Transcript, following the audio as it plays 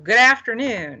Good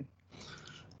afternoon.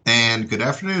 And good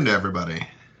afternoon to everybody.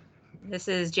 This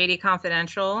is JD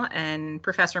Confidential and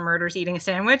Professor Murder's eating a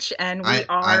sandwich, and we I,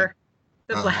 are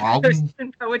the Black Post um,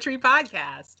 and Poetry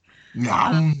Podcast.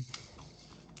 um,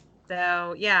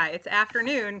 So yeah, it's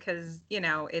afternoon because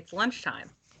it's lunchtime.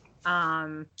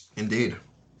 Um, Indeed.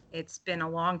 it's been a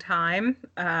long time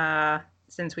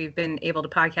since we've been able to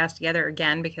podcast together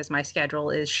again because my schedule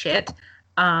is shit.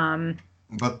 Um,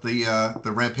 But the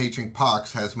rampaging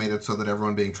pox has made it so that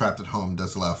everyone being trapped at home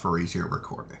does allow for easier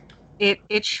recording.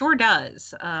 it sure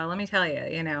does. Let me tell you,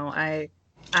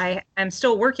 I am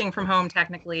still working from home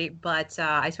technically, but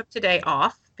I took today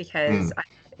off because Mm. I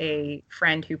had a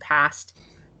friend who passed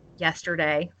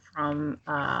yesterday from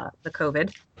the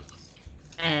COVID,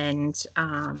 and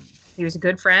he was a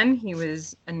good friend. He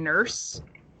was a nurse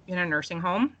in a nursing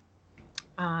home,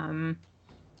 um,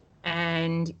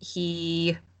 and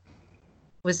he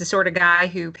was the sort of guy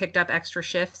who picked up extra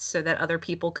shifts so that other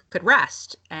people could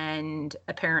rest. And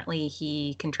apparently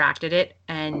he contracted it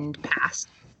and passed.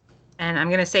 And I'm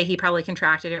going to say he probably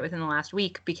contracted it within the last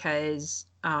week because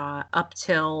up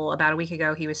till about a week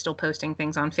ago, he was still posting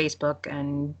things on Facebook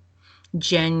and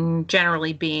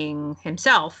generally being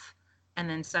himself. And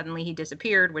then suddenly he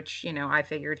disappeared, which, I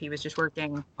figured he was just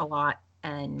working a lot.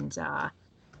 And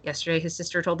yesterday his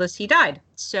sister told us he died.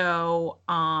 So,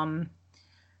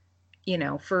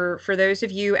 for those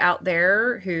of you out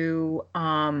there who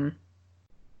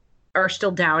are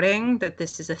still doubting that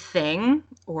this is a thing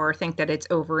or think that it's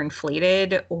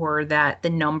overinflated or that the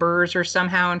numbers are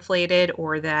somehow inflated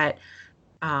or that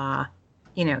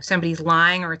somebody's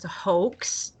lying or it's a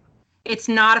hoax, it's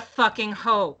not a fucking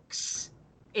hoax.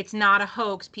 It's not a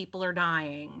hoax. People are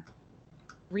dying.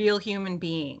 Real human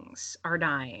beings are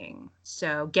dying.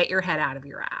 So get your head out of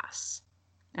your ass.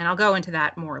 And I'll go into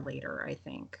that more later, I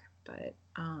think. But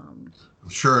I'm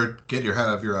sure get your head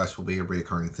out of your ass will be a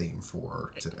recurring theme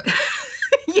for today.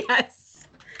 yes.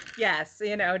 Yes,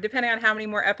 depending on how many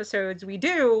more episodes we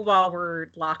do while we're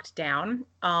locked down,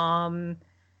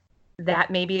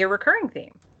 that may be a recurring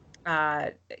theme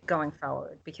going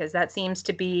forward because that seems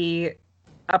to be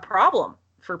a problem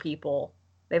for people.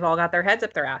 They've all got their heads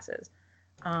up their asses.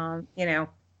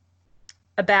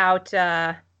 About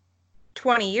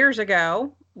 20 years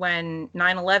ago when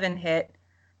 9/11 hit,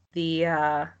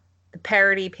 the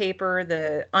parody paper,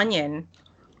 The Onion,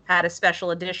 had a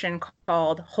special edition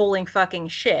called "Holy Fucking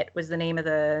Shit" was the name of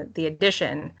the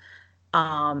edition.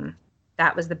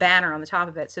 That was the banner on the top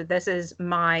of it. So this is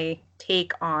my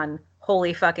take on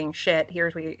 "Holy Fucking Shit."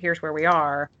 Here's where we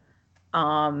are.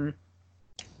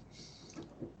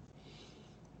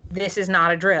 This is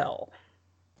not a drill.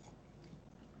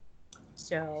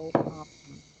 So.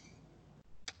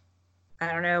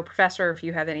 I don't know, Professor, if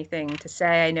you have anything to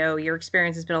say. I know your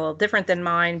experience has been a little different than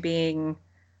mine being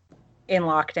in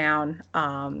lockdown.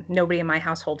 Nobody in my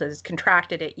household has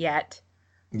contracted it yet.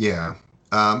 Yeah.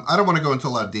 I don't want to go into a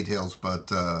lot of details,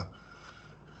 but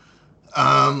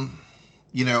um,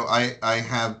 I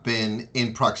have been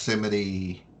in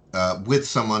proximity with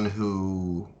someone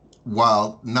who,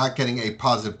 while not getting a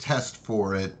positive test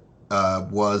for it,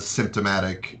 was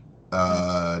symptomatic,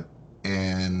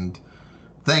 and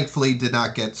thankfully did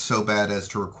not get so bad as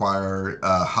to require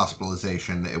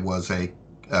hospitalization. It was a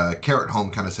care at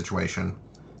home kind of situation,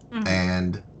 Mm-hmm.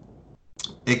 and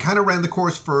it kind of ran the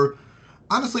course for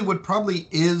honestly what probably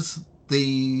is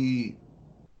the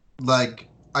like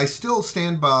I still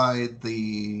stand by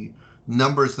the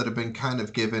numbers that have been kind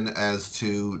of given as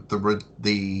to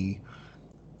the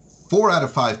 4 out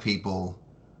of 5 people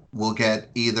will get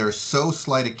either so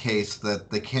slight a case that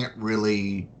they can't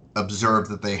really observe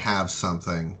that they have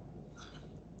something,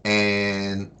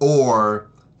 and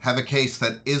or have a case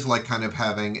that is like kind of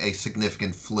having a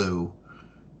significant flu,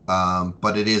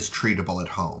 but it is treatable at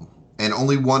home. And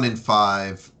only 1 in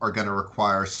 5 are going to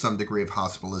require some degree of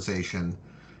hospitalization.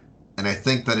 And I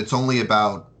think that it's only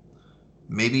about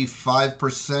maybe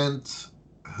 5%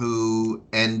 who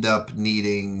end up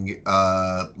needing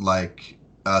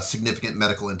significant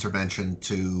medical intervention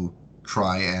to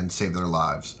try and save their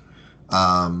lives.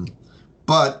 Um,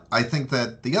 but I think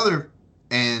that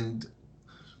and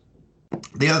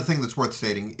the other thing that's worth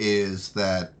stating is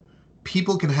that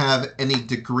people can have any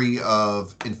degree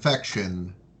of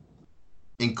infection,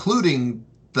 including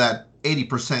that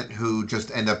 80% who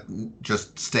just end up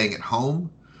just staying at home.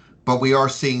 But we are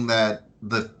seeing that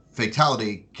the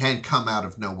fatality can come out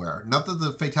of nowhere. Not that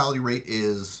the fatality rate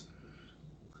is,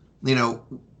 you know,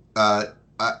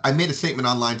 I made a statement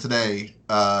online today.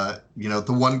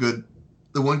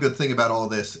 The one good thing about all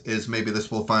this is maybe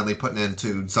this will finally put an end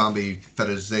to zombie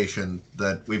fetishization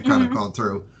that we've kind of Mm-hmm. gone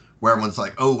through, where everyone's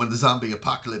like, oh, when the zombie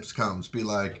apocalypse comes, be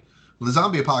like, when the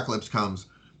zombie apocalypse comes,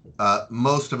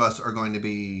 most of us are going to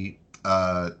be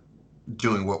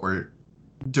doing what we're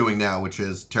doing now, which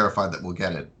is terrified that we'll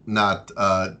get it, not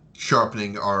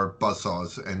sharpening our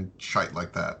buzzsaws and shite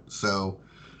like that. So,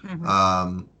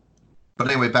 Mm-hmm. but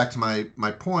anyway, back to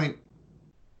my point.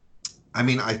 I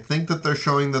mean, I think that they're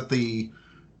showing that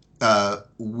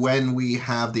when we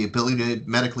have the ability to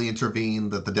medically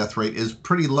intervene, that the death rate is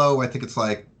pretty low. I think it's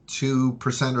like 2%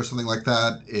 or something like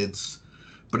that.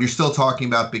 But you're still talking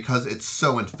about, because it's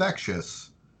so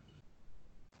infectious,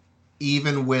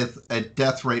 even with a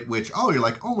death rate, which, oh, you're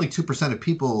like, only 2% of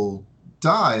people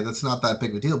die. That's not that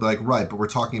big of a deal. But like, right. But we're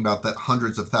talking about that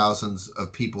hundreds of thousands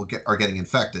of people are getting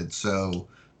infected. So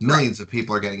Right. millions of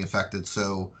people are getting infected.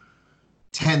 So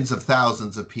tens of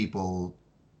thousands of people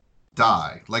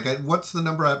die. Like, what's the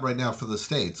number at right now for the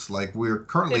states? Like, we're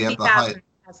currently at the high 50,000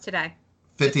 as today.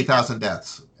 50,000. 50,000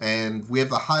 deaths, and we have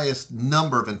the highest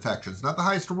number of infections, not the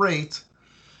highest rate.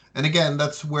 And again,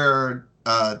 that's where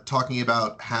talking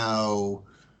about how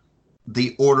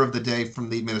the order of the day from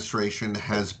the administration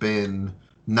has been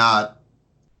not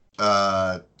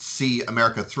see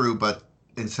America through, but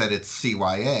instead it's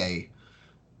CYA,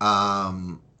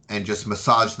 and just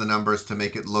massage the numbers to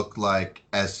make it look like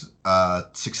as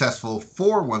successful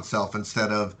for oneself,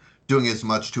 instead of doing as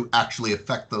much to actually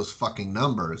affect those fucking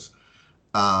numbers.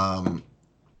 Um,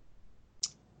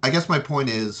 I guess my point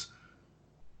is,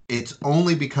 it's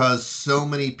only because so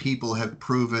many people have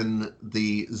proven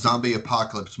the zombie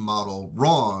apocalypse model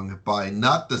wrong by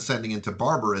not descending into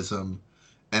barbarism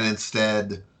and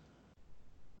instead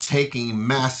taking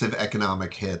massive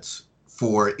economic hits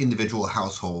for individual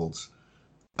households,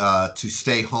 to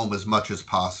stay home as much as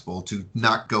possible, to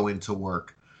not go into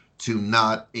work, to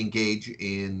not engage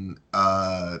in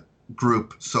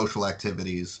group social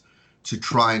activities, to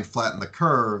try and flatten the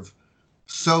curve,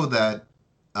 so that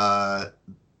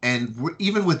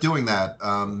even with doing that,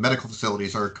 medical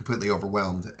facilities are completely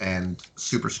overwhelmed and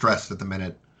super stressed at the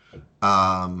minute.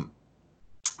 Um,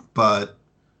 but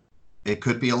it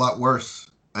could be a lot worse.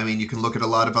 I mean, you can look at a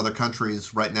lot of other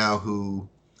countries right now who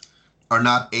are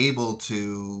not able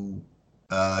to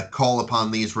call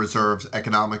upon these reserves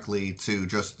economically to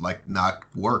just like not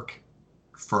work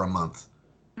for a month,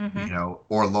 Mm-hmm.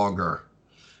 or longer.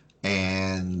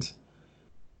 And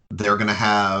they're going to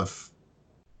have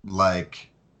like,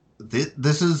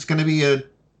 this is going to be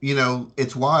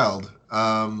it's wild.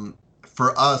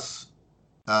 For us,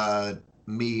 uh,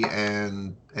 me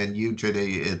and you,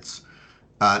 JD, it's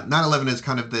 9/11 is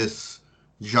kind of this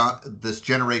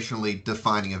generationally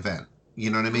defining event. You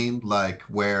know what I mean? Like,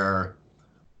 where,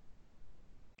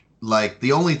 like,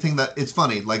 the only thing that, it's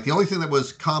funny, like the only thing that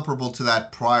was comparable to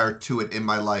that prior to it in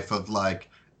my life, of like,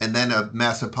 and then a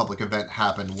massive public event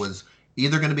happened, was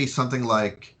either going to be something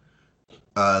like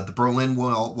the Berlin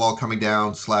Wall coming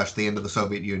down / the end of the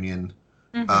Soviet Union.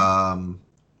 Mm-hmm. Um,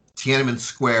 Tiananmen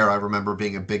Square, I remember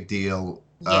being a big deal.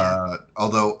 Yeah.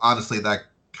 Although honestly, that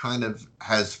kind of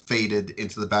has faded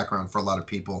into the background for a lot of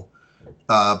people.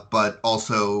 But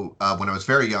also, when I was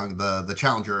very young, the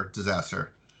Challenger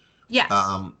disaster. Yes.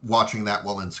 Watching that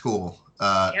while in school,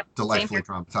 Yep. Same delightfully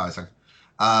here. traumatizing.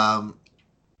 Um,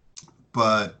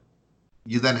 but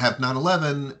you then have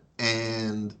 9/11,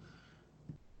 and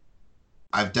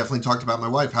I've definitely talked about my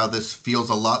wife how this feels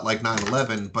a lot like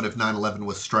 9/11, but if 9/11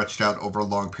 was stretched out over a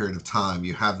long period of time,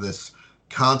 you have this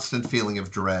constant feeling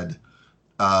of dread,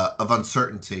 of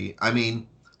uncertainty. I mean,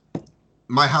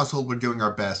 my household, we're doing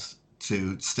our best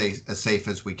to stay as safe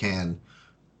as we can,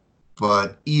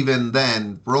 but even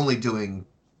then, we're only doing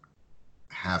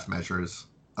half measures,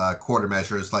 quarter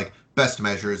measures, like best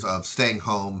measures of staying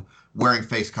home, wearing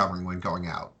face covering when going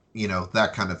out,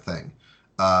 that kind of thing.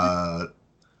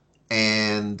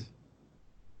 And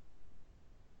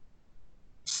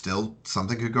still,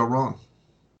 something could go wrong,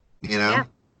 you Yeah. know?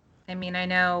 I mean, I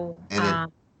know. And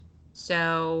it,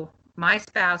 So my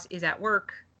spouse is at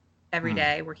work every hmm,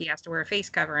 day where he has to wear a face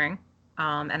covering.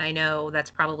 And I know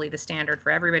that's probably the standard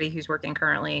for everybody who's working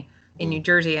currently in New hmm,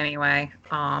 Jersey anyway.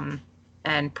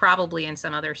 And probably in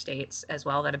some other states as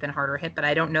well that have been harder hit, but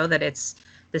I don't know that it's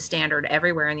the standard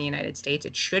everywhere in the United States.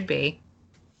 It should be.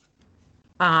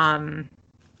 Um,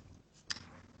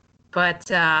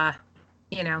 but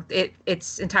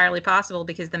it's entirely possible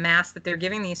because the mask that they're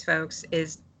giving these folks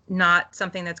is not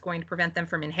something that's going to prevent them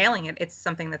from inhaling it. It's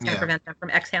something that's going to yeah, prevent them from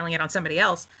exhaling it on somebody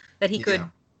else, that he yeah, could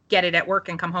get it at work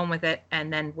and come home with it,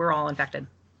 and then we're all infected.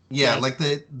 yeah. Yay. Like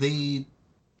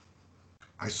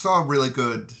I saw a really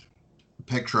good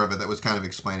picture of it that was kind of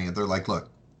explaining it. They're like, look,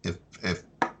 if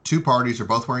two parties are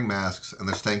both wearing masks and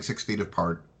they're staying 6 feet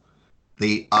apart,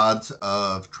 the odds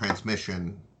of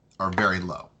transmission are very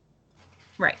low.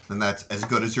 Right. And that's as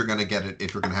good as you're going to get it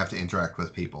if you're going to have to interact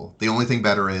with people. The only thing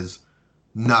better is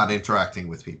not interacting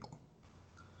with people.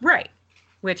 Right.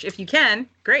 Which, if you can,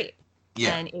 great.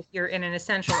 Yeah. And if you're in an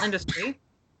essential industry,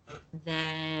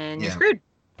 then you're Yeah. screwed.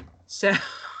 So,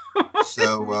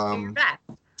 So, do your best.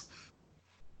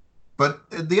 But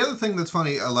the other thing that's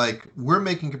funny, like, we're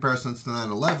making comparisons to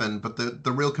 9/11, but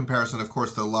the real comparison, of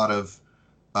course, that a lot of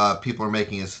people are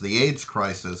making is the AIDS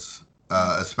crisis,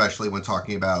 especially when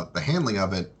talking about the handling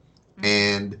of it. Mm-hmm.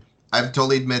 And I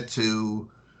totally admit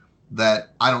to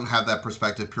that I don't have that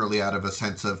perspective purely out of a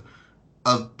sense of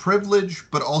privilege,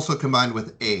 but also combined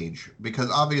with age, because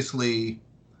obviously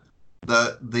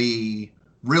the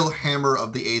real hammer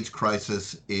of the AIDS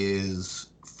crisis is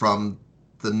from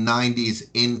the 90s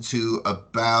into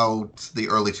about the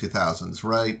early 2000s,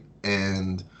 right?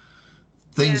 And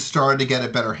things started to get a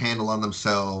better handle on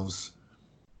themselves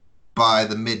by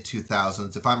the mid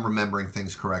 2000s, if I'm remembering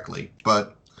things correctly.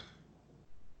 But,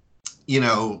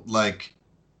 like,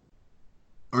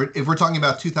 or if we're talking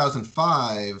about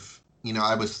 2005,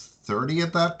 I was 30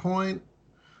 at that point.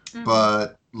 Mm-hmm.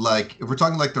 But, like, if we're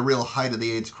talking like the real height of the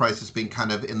AIDS crisis being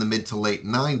kind of in the mid to late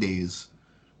 90s,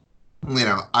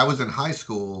 I was in high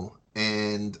school,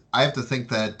 and I have to think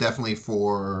that definitely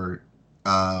for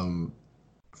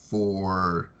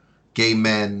gay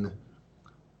men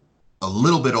a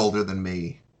little bit older than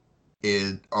me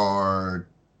are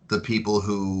the people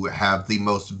who have the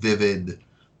most vivid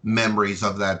memories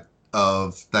of that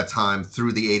time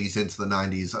through the 80s into the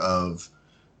 90s of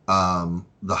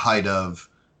the height of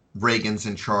Reagan's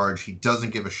in charge. He doesn't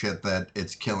give a shit that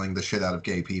it's killing the shit out of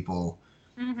gay people.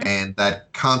 Mm-hmm. And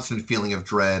that constant feeling of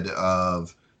dread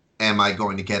of, am I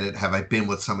going to get it? Have I been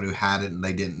with someone who had it and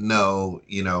they didn't know?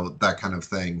 That kind of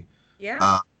thing.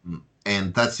 Yeah.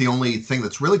 And that's the only thing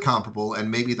that's really comparable.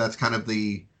 And maybe that's kind of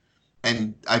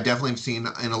and I definitely have seen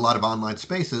in a lot of online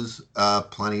spaces,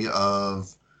 plenty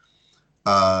of,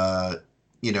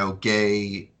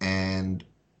 gay and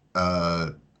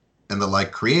the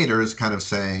like creators kind of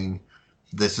saying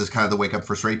this is kind of the wake up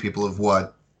for straight people of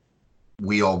what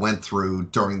we all went through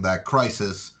during that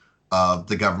crisis of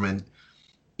the government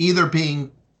either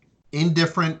being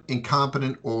indifferent,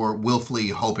 incompetent, or willfully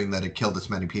hoping that it killed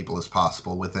as many people as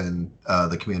possible within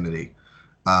the community.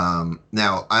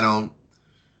 Now, I don't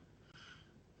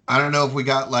know if we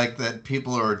got like that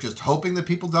people are just hoping that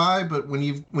people die, but when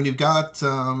you've got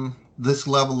this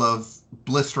level of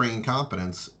blistering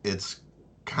incompetence, it's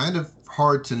kind of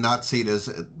hard to not see it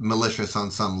as malicious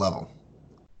on some level.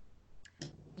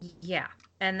 Yeah,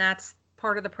 and that's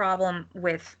part of the problem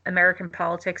with American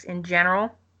politics in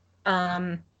general,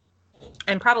 and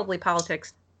probably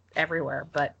politics everywhere,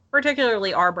 but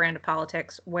particularly our brand of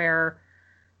politics, where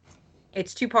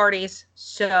it's two parties.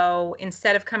 So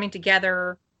instead of coming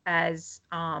together as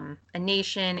a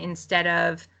nation, instead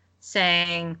of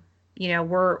saying,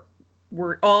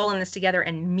 we're all in this together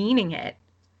and meaning it,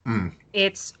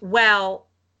 it's, well,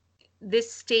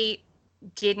 this state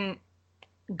didn't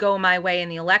go my way in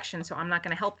the election, so I'm not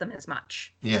going to help them as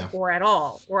much, or at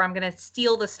all, or I'm going to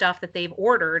steal the stuff that they've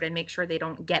ordered and make sure they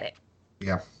don't get it.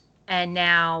 Yeah. And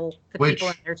now the people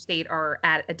in their state are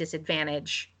at a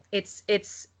disadvantage.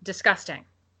 It's disgusting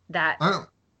that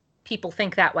people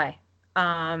think that way,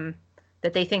 that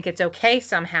they think it's okay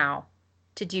somehow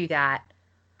to do that,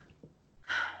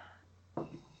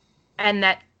 and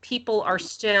that people are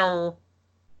still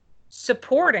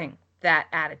supporting that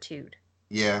attitude.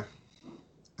 Yeah.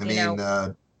 I mean,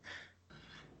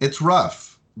 it's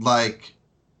rough. Like,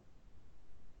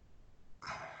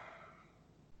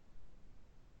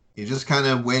 you're just kind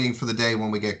of waiting for the day when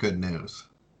we get good news,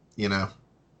 Yeah.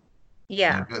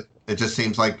 It just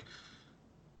seems like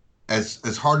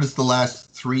as hard as the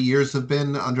last 3 years have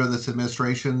been under this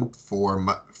administration for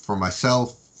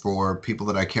myself, for people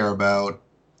that I care about.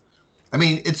 I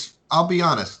mean, I'll be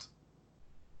honest.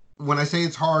 When I say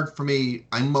it's hard for me,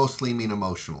 I mostly mean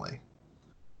emotionally.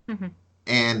 Mm-hmm.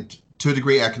 And to a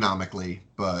degree economically,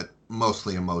 but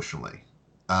mostly emotionally.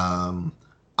 I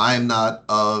am not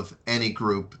of any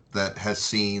group that has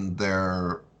seen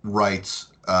their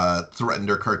rights threatened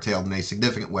or curtailed in a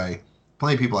significant way.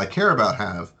 Plenty of people I care about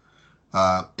have,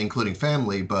 including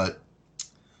family, but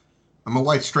I'm a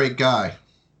white straight guy.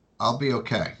 I'll be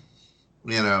okay.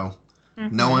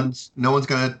 Mm-hmm. No one's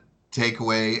gonna take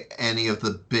away any of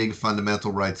the big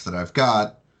fundamental rights that I've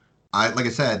got. Like I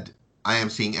said, I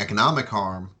am seeing economic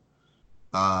harm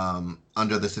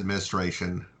under this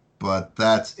administration, but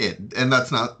that's it. And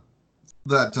that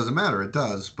doesn't matter. It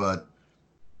does, but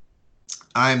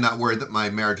I'm not worried that my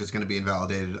marriage is going to be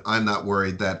invalidated. I'm not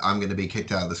worried that I'm going to be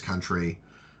kicked out of this country.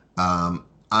 I'm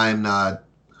not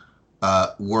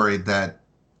worried that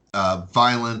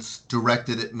violence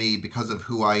directed at me because of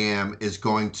who I am is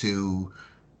going to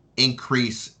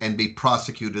increase and be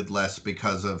prosecuted less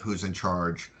because of who's in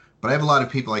charge. But I have a lot of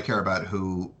people I care about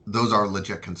who those are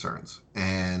legit concerns,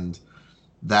 and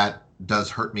that does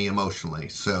hurt me emotionally.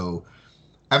 So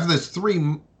after this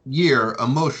 3 year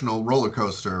emotional roller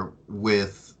coaster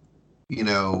with,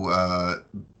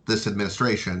 this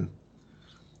administration,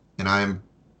 and I'm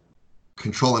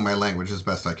controlling my language as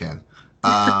best I can.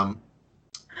 Um,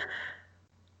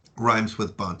 Rhymes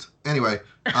with bunt. Anyway,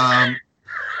 um,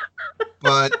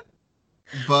 but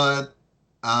but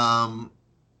um,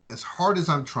 as hard as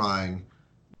I'm trying,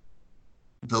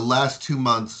 the last 2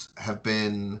 months have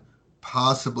been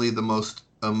possibly the most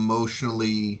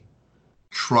emotionally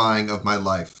trying of my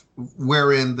life.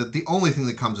 Wherein the only thing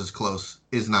that comes as close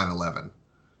is 9/11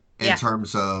 in Yeah.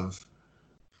 terms of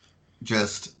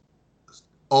just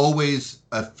always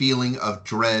a feeling of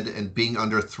dread and being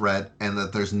under threat, and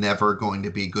that there's never going to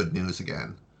be good news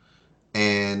again.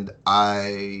 And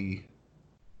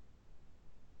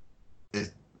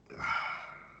it,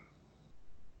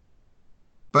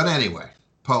 but anyway,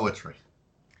 poetry.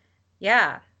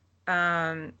 Yeah.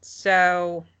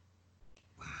 So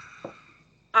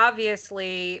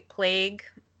obviously plague,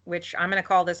 which I'm going to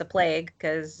call this a plague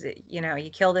because, you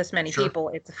kill this many Sure. people,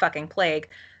 it's a fucking plague.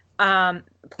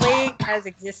 Plague has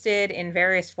existed in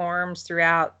various forms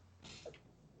throughout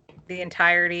the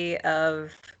entirety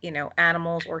of,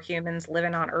 animals or humans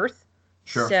living on Earth.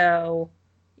 Sure. So,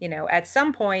 at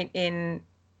some point in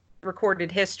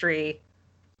recorded history,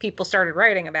 people started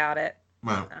writing about it.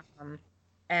 Well, Um,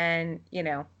 and,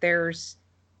 there's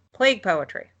plague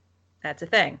poetry. That's a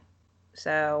thing.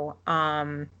 So,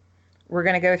 we're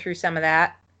going to go through some of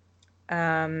that.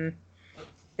 Um,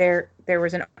 there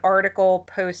was an article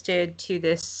posted to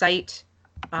this site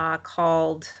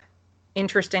called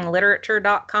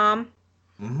interestingliterature.com.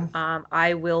 mm-hmm.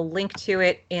 I will link to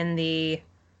it in the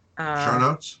Show uh,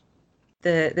 notes.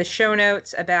 the show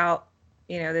notes about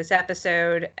this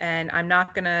episode, and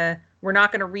we're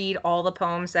not gonna read all the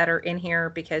poems that are in here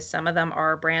because some of them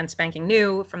are brand spanking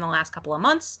new from the last couple of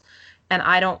months, and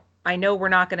I know we're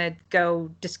not gonna go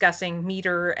discussing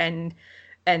meter and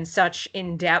such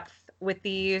in depth with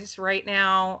these right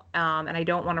now, and I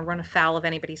don't want to run afoul of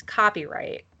anybody's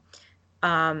copyright.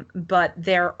 But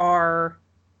there are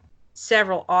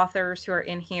several authors who are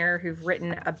in here who've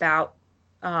written about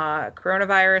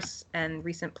coronavirus and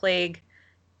recent plague,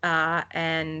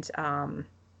 and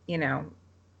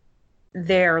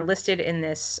they're listed in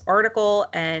this article,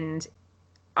 and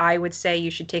I would say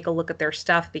you should take a look at their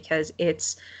stuff because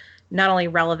it's not only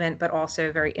relevant but also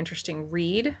a very interesting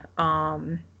read.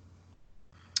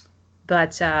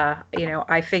 But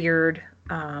I figured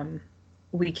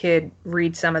we could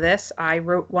read some of this. I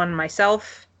wrote one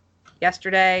myself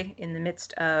yesterday in the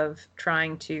midst of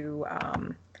trying to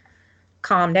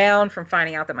calm down from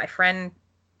finding out that my friend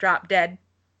dropped dead,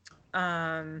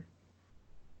 and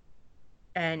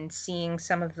seeing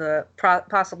some of the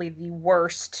possibly the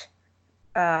worst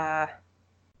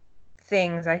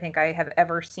things I think I have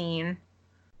ever seen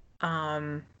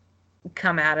come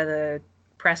out of the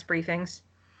press briefings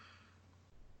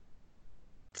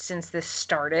since this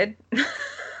started.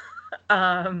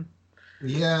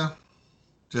 Yeah.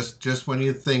 Just when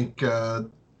you think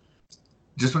things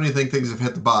have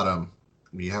hit the bottom,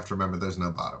 you have to remember there's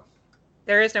no bottom.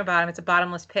 There is no bottom. It's a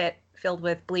bottomless pit filled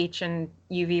with bleach and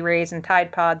UV rays and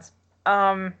Tide Pods.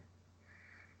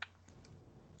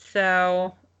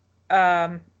 So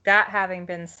that having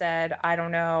been said, I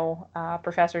don't know,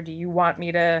 Professor, do you want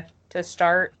me to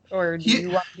start, or do you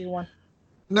want to do one?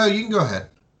 No, you can go ahead.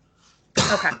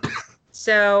 Okay.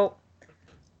 So,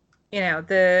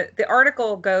 the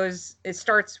article it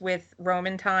starts with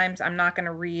Roman times. I'm not going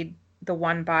to read the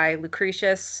one by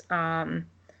Lucretius,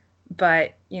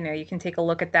 but, you can take a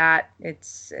look at that.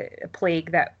 It's a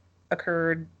plague that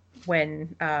occurred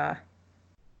when,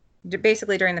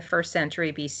 basically during the 1st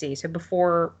century BC. So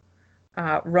before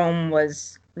Rome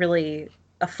was really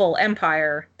a full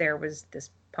empire, there was this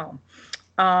poem.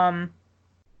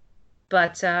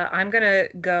 But I'm going to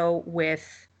go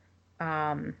with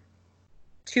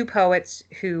two poets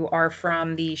who are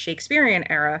from the Shakespearean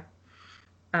era,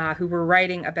 who were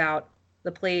writing about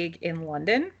the plague in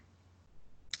London.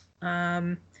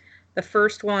 The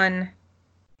first one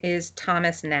is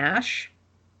Thomas Nash,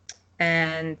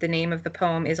 and the name of the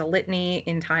poem is A Litany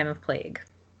in Time of Plague.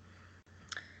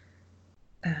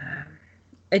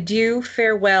 Adieu,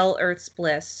 farewell, earth's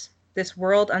bliss. This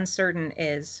world uncertain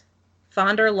is.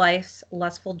 Fond are life's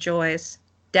lustful joys.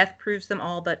 Death proves them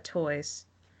all but toys.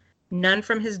 None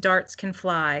from his darts can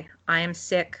fly. I am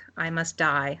sick, I must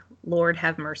die. Lord,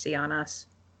 have mercy on us.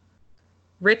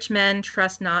 Rich men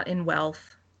trust not in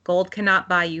wealth. Gold cannot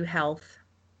buy you health.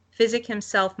 Physic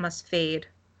himself must fade.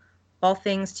 All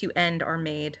things to end are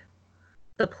made.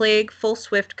 The plague full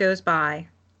swift goes by.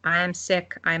 I am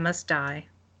sick, I must die.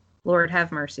 Lord,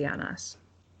 have mercy on us.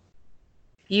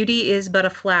 Beauty is but a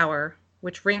flower,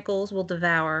 which wrinkles will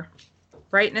devour.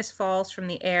 Brightness falls from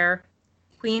the air.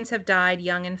 Queens have died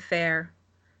young and fair.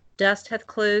 Dust hath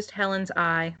closed Helen's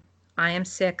eye. I am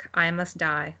sick, I must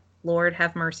die. Lord,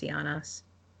 have mercy on us.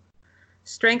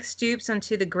 Strength stoops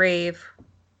unto the grave.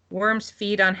 Worms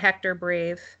feed on Hector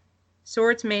brave.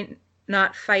 Swords may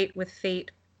not fight with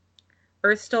fate.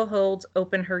 Earth still holds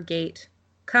open her gate.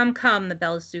 Come, come, the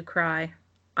bells do cry.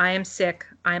 I am sick,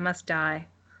 I must die.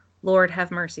 Lord,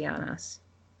 have mercy on us.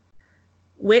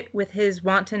 Wit with his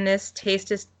wantonness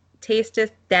tasteth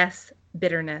death's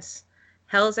bitterness.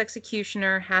 Hell's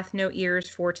executioner hath no ears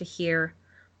for to hear.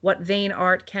 What vain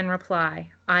art can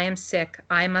reply? I am sick,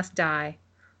 I must die.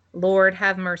 Lord,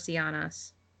 have mercy on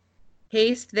us.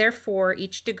 Haste, therefore,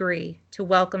 each degree to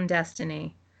welcome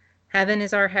destiny. Heaven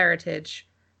is our heritage,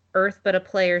 earth but a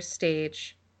player's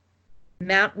stage.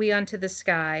 Mount we unto the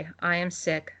sky. I am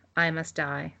sick, I must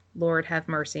die. Lord, have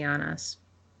mercy on us.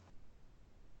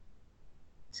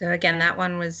 So again, that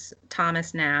one was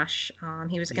Thomas Nash.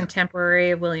 He was a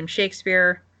contemporary of William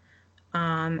Shakespeare.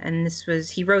 And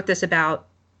he wrote this about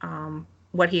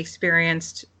what he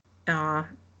experienced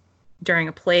during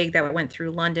a plague that went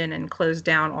through London and closed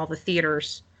down all the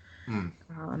theaters in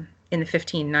the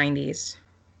 1590s.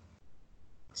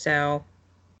 So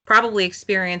probably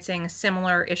experiencing a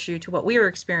similar issue to what we were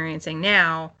experiencing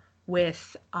now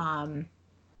with,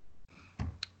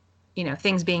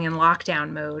 things being in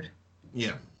lockdown mode.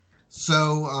 Yeah.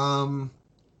 So,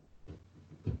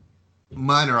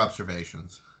 minor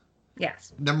observations.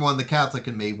 Yes. Number one, the Catholic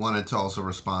in me wanted to also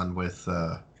respond with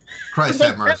Christ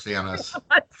have mercy on us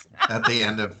at the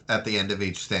end of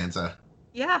each stanza.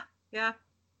 Yeah.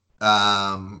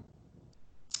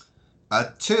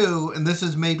 Two, and this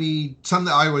is maybe something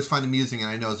that I always find amusing, and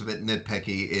I know is a bit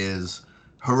nitpicky, is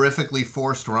horrifically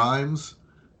forced rhymes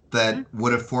that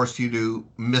would have forced you to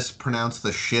mispronounce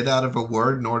the shit out of a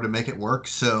word in order to make it work.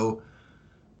 So,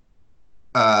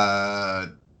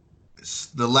 the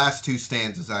last two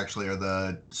stanzas actually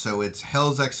are so it's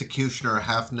Hell's executioner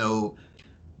hath no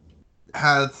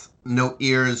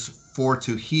ears for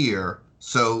to hear.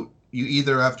 So you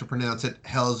either have to pronounce it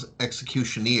Hell's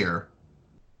executioner.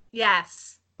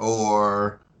 Yes.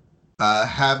 Or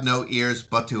have no ears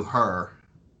but to her.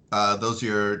 Those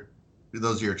are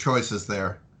your choices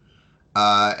there.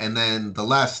 And then the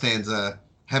last stanza,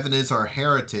 heaven is our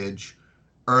heritage,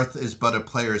 earth is but a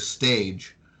player's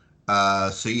stage.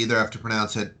 So you either have to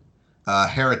pronounce it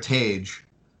heritage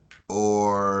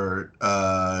or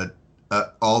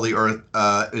all the earth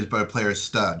is but a player's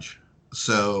studge.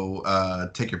 So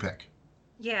take your pick.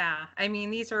 Yeah, I mean,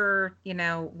 these are,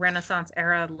 Renaissance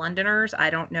era Londoners.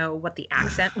 I don't know what the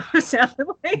accent sounded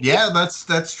like. Yeah,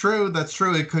 that's true. That's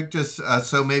true. It could just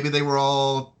so maybe they were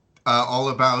all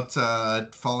about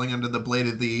falling under the blade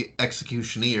of the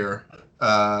executioner.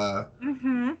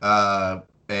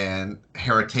 And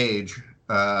heritage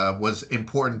was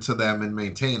important to them in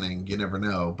maintaining. You never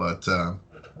know, but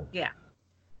yeah,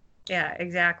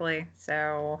 exactly.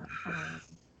 So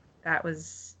that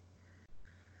was.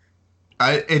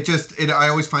 I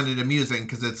always find it amusing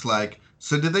because it's like,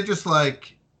 so did they just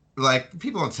like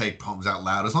people don't say poems out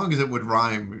loud as long as it would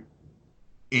rhyme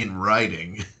in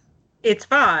writing. It's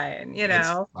fine, It's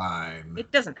fine.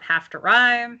 It doesn't have to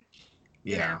rhyme.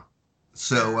 Yeah.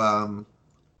 So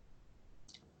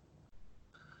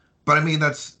but I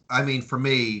mean for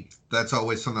me that's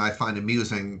always something I find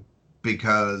amusing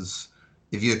because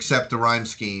if you accept the rhyme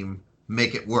scheme,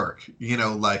 make it work,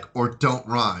 or don't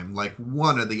rhyme, like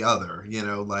one or the other,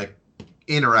 like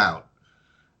in or out.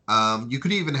 You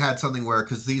could even had something where,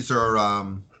 because these are,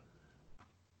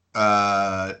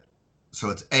 so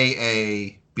it's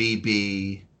A, B,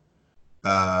 B,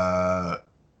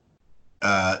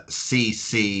 C,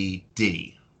 C,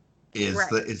 D is right.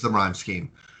 the rhyme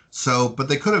scheme. So, but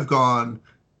they could have gone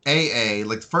A,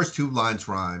 like the first two lines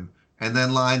rhyme, and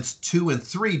then lines 2 and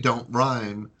 3 don't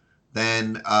rhyme.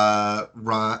 Then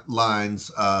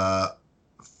lines 3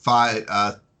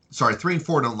 and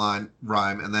 4 don't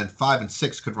rhyme, and then 5 and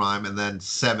 6 could rhyme, and then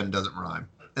 7 doesn't rhyme,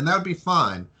 and that would be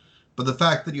fine. But the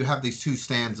fact that you have these two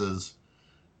stanzas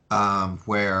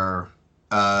where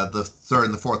the third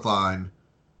and the fourth line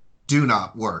do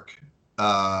not work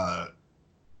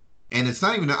And it's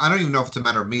not even, I don't even know if it's a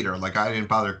matter of meter. Like, I didn't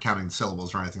bother counting the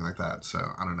syllables or anything like that. So,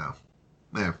 I don't know.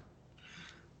 Yeah.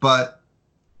 But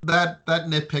that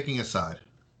nitpicking aside,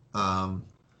 um,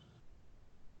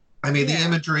 I mean, the Yeah.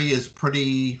 imagery is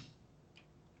pretty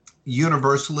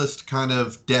universalist kind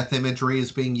of death imagery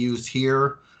is being used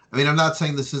here. I mean, I'm not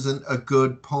saying this isn't a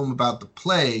good poem about the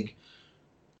plague.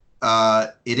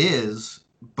 It is,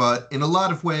 but in a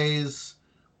lot of ways,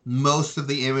 most of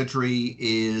the imagery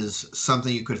is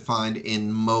something you could find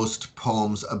in most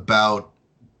poems about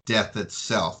death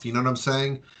itself. You know what I'm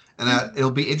saying? And Mhm.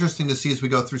 it'll be interesting to see as we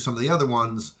go through some of the other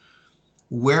ones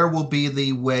where will be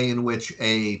the way in which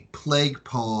a plague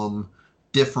poem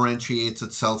differentiates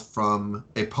itself from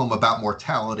a poem about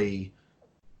mortality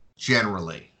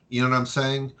generally. You know what I'm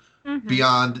saying? Mhm.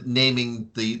 Beyond naming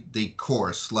the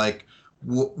course, like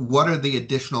what are the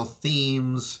additional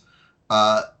themes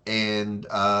and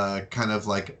kind of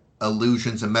like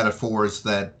allusions and metaphors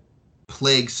that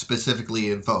plagues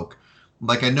specifically invoke?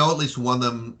 Like I know at least one of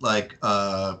them, like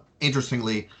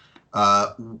interestingly,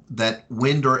 uh, that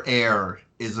wind or air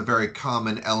is a very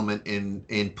common element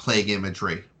in plague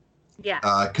imagery Yes.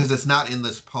 because it's not in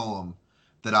this poem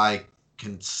that I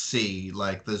can see.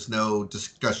 Like, there's no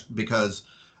discussion because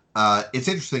it's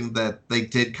interesting that they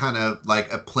did kind of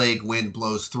like a plague wind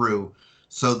blows through.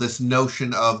 So this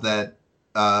notion of that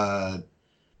uh,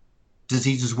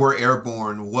 diseases were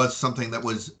airborne was something that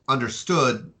was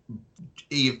understood,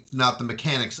 if not the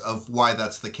mechanics of why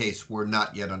that's the case were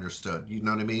not yet understood. You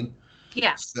know what I mean?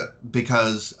 Yeah. So,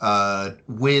 because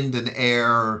wind and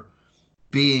air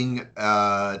being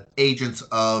agents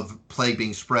of plague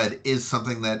being spread is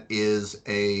something that is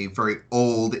a very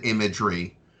old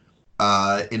imagery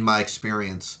in my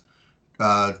experience,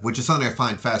 which is something I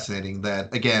find fascinating.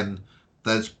 That again,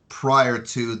 that's prior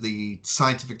to the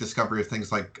scientific discovery of things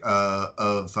like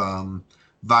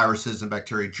viruses and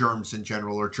bacteria, germs in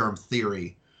general, or germ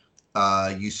theory.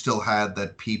 You still had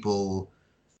that people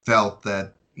felt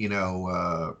that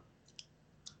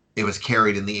it was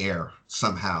carried in the air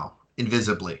somehow,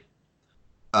 invisibly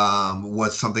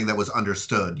was something that was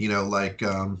understood. Like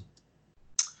is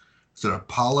it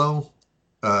Apollo,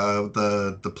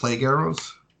 the plague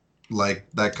arrows, like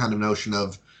that kind of notion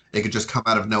of it could just come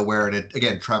out of nowhere and it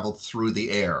again traveled through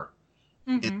the air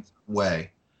in Mhm. some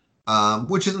way.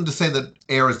 Which isn't to say that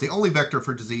air is the only vector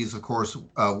for disease. Of course,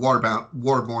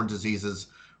 waterborne diseases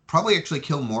probably actually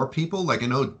kill more people. Like I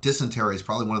know dysentery is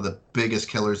probably one of the biggest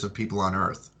killers of people on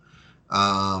Earth.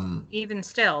 Um, Even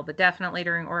still, but definitely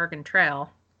during Oregon Trail.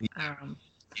 Um,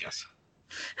 yes.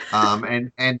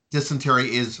 And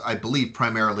dysentery is, I believe,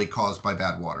 primarily caused by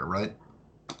bad water, right?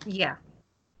 yeah,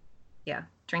 yeah,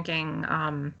 drinking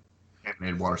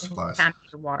Contaminated water supplies.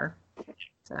 contaminated water.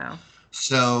 So,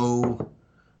 So,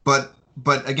 but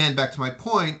again, back to my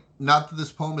point. Not that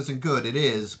this poem isn't good; it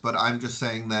is. But I'm just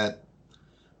saying that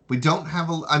we don't have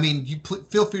a. I mean,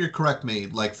 feel free to correct me.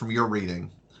 Like from your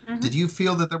reading, mhm. did you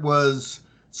feel that there was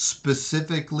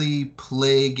specifically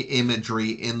plague imagery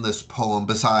in this poem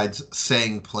besides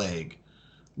saying plague?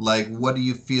 Like, what do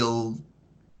you feel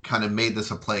kind of made this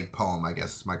a plague poem? I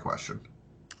guess is my question.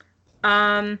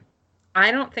 um,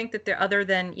 I don't think that there, other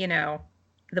than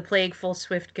the plague full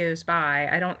swift goes by.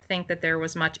 I don't think that there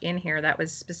was much in here that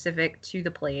was specific to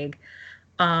the plague.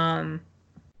 Um,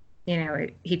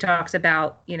 he talks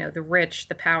about the rich,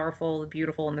 the powerful, the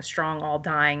beautiful, and the strong all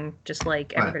dying just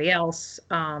like Right. everybody else.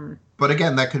 But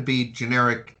again, that could be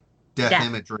generic death Death.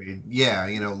 imagery. Yeah,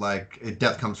 like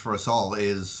death comes for us all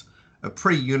is a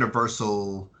pretty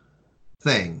universal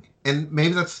thing. And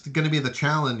maybe that's going to be the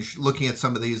challenge looking at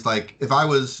some of these. Like, if I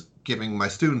was giving my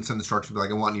students an instruction,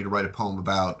 like, I want you to write a poem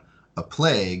about a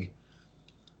plague,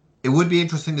 it would be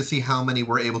interesting to see how many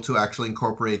were able to actually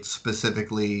incorporate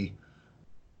specifically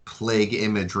plague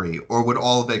imagery. Or would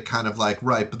all of it kind of like,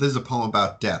 right, but this is a poem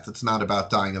about death. It's not about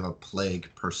dying of a plague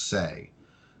per se.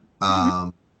 Mhm.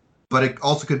 Um, but it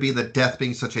also could be that death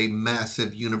being such a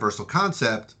massive universal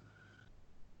concept,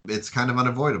 it's kind of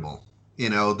unavoidable.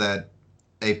 That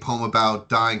a poem about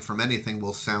dying from anything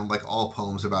will sound like all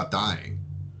poems about dying.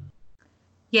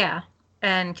 Yeah.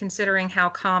 And considering how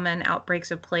common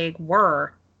outbreaks of plague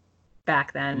were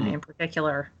back then Mm. in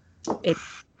particular, it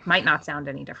might not sound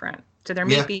any different. So there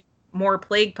may Yeah, be more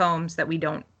plague poems that we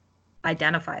don't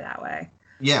identify that way.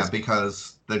 yeah, Just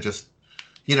because they're just,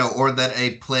 or that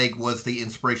a plague was the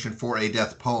inspiration for a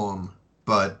death poem,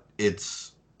 but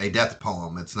it's a death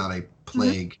poem. It's not a Mhm.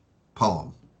 plague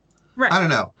poem. I Right. don't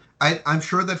know. I'm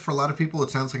sure that for a lot of people,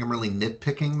 it sounds like I'm really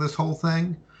nitpicking this whole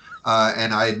thing.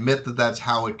 And I admit that that's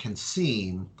how it can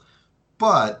seem.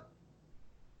 But,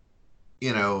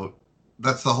 you know,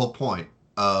 that's the whole point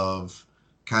of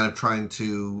kind of trying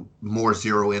to more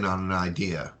zero in on an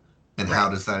idea and how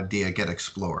Right. does that idea get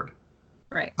explored.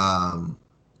 Right. Um,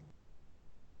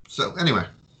 so anyway,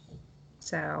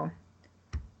 So,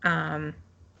 um,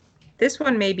 this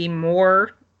one may be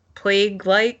more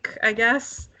plague-like, I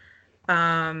guess.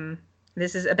 Um,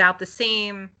 this is about the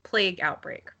same plague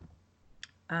outbreak.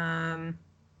 Um,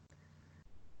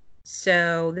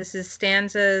 so this is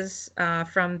stanzas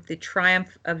from The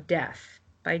Triumph of Death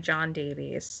by John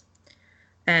Davies.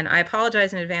 And I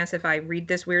apologize in advance if I read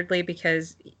this weirdly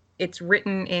because it's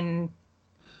written in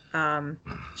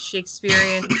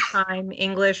Shakespearean time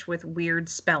English with weird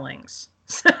spellings.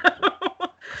 So,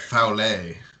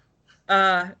 Foulet.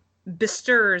 uh,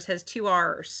 bestirs has two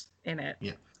R's in it.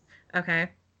 Yeah, Okay.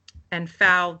 And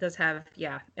foul does have,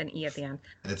 yeah, an E at the end.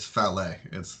 it's foulet.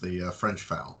 It's the French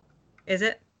foul. Is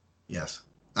it? Yes,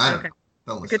 I don't Okay. know.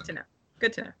 Don't Good listen. to know.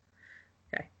 Good to know.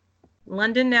 Okay.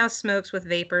 London now smokes with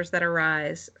vapors that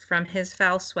arise. From his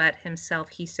foul sweat himself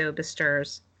he so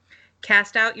bestirs.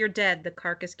 Cast out your dead, the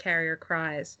carcass carrier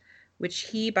cries, which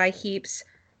he by heaps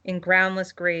in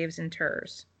groundless graves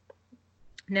inters.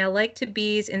 Now like to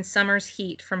bees in summer's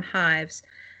heat from hives,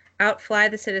 out fly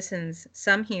the citizens,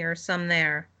 some here, some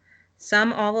there,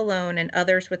 some all alone and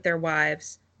others with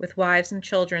wives and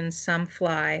children some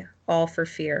fly, all for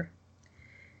fear.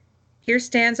 Here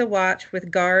stands a watch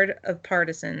with guard of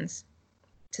partisans,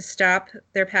 to stop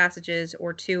their passages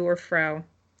or to or fro,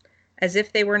 as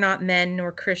if they were not men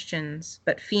nor Christians,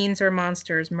 but fiends or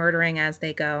monsters murdering as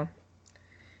they go.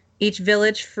 Each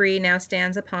village free now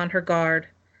stands upon her guard.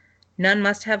 None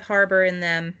must have harbor in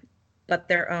them but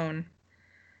their own.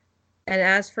 And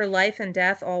as for life and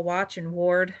death, all watch and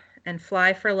ward, and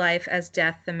fly for life as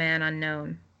death the man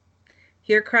unknown.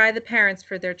 Here cry the parents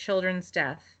for their children's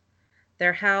death.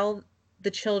 There howl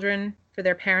the children for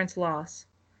their parents' loss,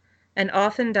 and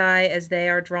often die as they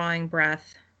are drawing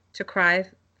breath, to cry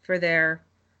for their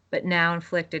but now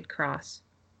inflicted cross.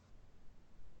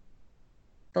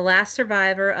 The last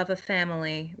survivor of a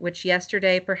family, which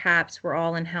yesterday perhaps were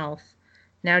all in health,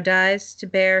 now dies to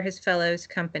bear his fellows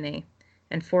company,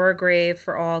 and for a grave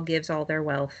for all gives all their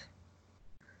wealth.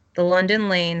 The London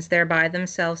lanes, thereby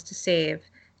themselves to save,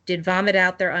 did vomit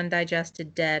out their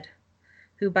undigested dead,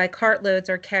 who by cartloads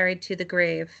are carried to the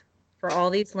grave, for all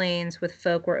these lanes with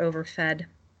folk were overfed.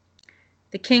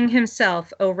 The king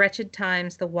himself, O wretched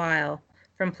times the while,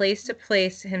 from place to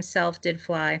place himself did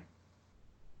fly,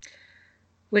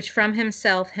 which from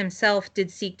himself did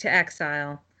seek to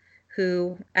exile,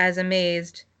 who, as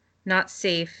amazed, not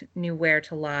safe, knew where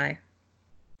to lie.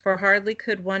 For hardly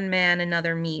could one man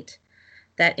another meet,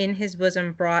 that in his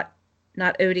bosom brought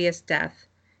not odious death.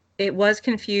 It was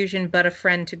confusion, but a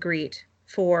friend to greet,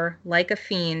 for, like a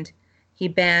fiend, he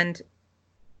banned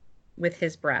with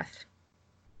his breath.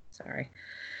 Sorry.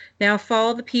 Now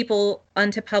fall the people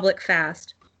unto public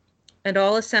fast, and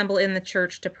all assemble in the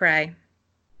church to pray.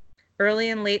 Early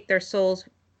and late their souls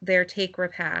there take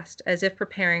repast, as if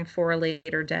preparing for a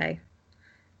later day.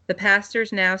 The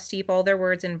pastors now steep all their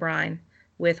words in brine,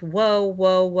 with woe,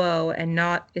 woe, woe, and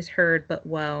naught is heard but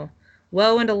woe.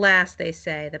 Woe and alas, they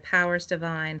say, the powers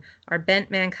divine are bent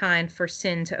mankind for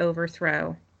sin to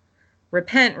overthrow.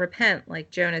 Repent, repent, like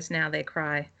Jonas now they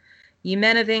cry. Ye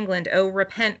men of England, oh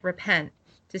repent, repent,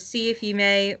 to see if ye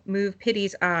may move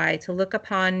pity's eye, to look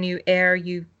upon new ere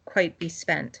you quite be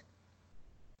spent.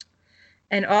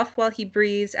 And oft while he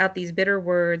breathes out these bitter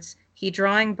words, he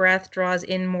drawing breath draws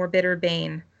in more bitter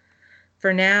bane.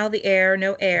 For now the air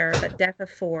no air but death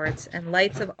affords, and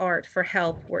lights of art for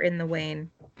help were in the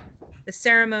wane. The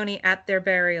ceremony at their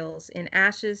burials, in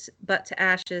ashes but to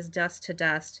ashes, dust to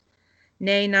dust.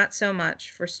 Nay, not so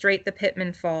much, for straight the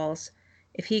pitman falls,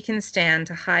 if he can stand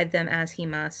to hide them as he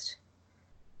must.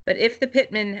 But if the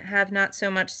pitman have not so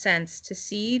much sense to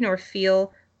see nor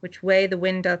feel which way the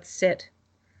wind doth sit,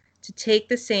 to take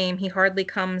the same he hardly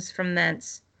comes from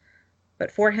thence,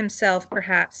 but for himself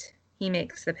perhaps he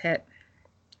makes the pit.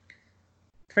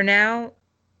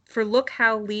 For look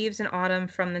how leaves in autumn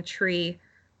from the tree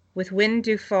with wind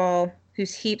do fall,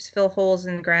 whose heaps fill holes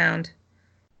in ground.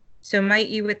 So might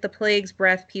you with the plague's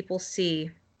breath people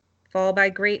see, fall by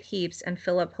great heaps and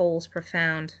fill up holes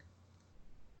profound.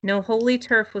 No holy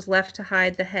turf was left to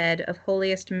hide the head of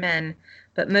holiest men,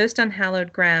 but most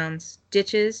unhallowed grounds,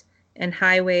 ditches, and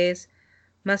highways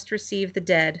must receive the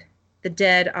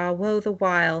dead, ah woe the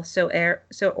while, so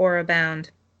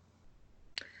o'erabound.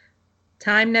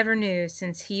 Time never knew,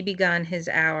 since he begun his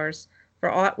hours, for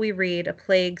aught we read, a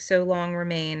plague so long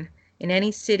remain, in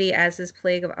any city as this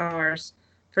plague of ours,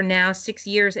 for now 6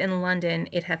 years in London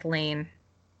it hath lain.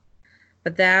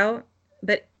 But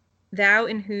Thou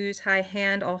in whose high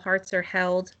hand all hearts are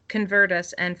held, convert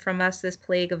us, and from us this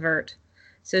plague avert.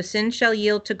 So sin shall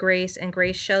yield to grace, and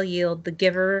grace shall yield the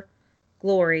giver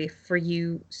glory for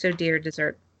you so dear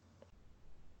desert.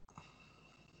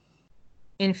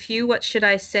 In few, what should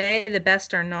I say? The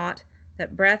best are not,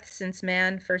 that breath since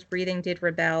man first breathing did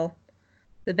rebel.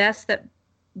 The best that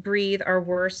breathe are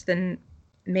worse than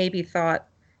may be thought.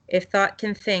 If thought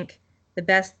can think, the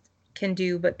best can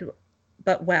do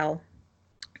but well.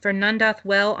 For none doth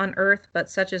well on earth but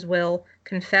such as will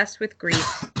confess with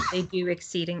grief they do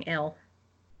exceeding ill.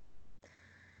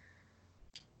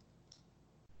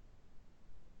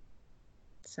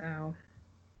 So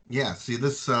Yeah, see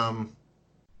this much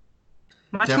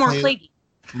more definitely plaguey.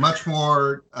 much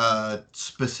more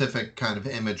specific kind of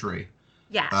imagery.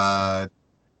 Yes.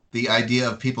 The idea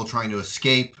of people trying to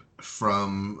escape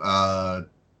from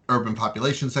urban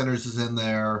population centers is in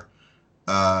there.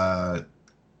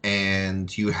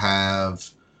 And you have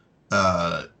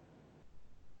uh,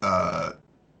 uh,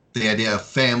 the idea of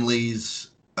families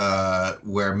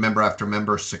where member after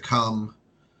member succumb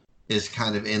is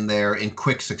kind of in there in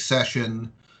quick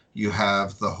succession. You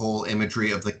have the whole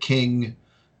imagery of the king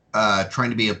trying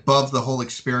to be above the whole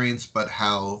experience, but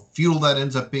how futile that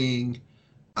ends up being.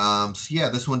 So yeah,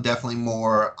 this one definitely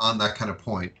more on that kind of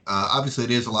point. Obviously,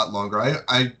 it is a lot longer.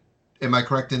 I am I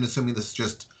correct in assuming this is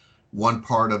just one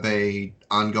part of a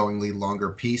ongoingly longer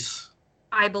piece?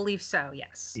 I believe so,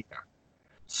 yes. Yeah.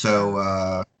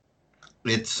 So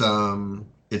it's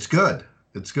good.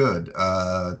 It's good.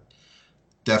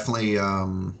 Definitely,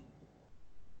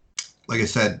 like I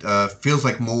said, feels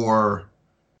like more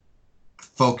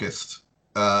focused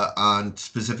on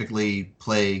specifically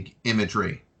plague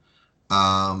imagery.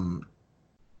 Um,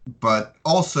 but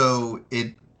also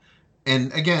it,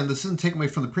 and again, this isn't taken away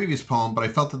from the previous poem, but I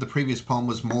felt that the previous poem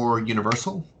was more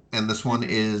universal, and this one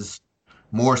is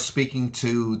more speaking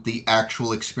to the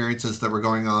actual experiences that were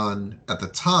going on at the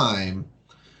time,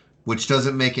 which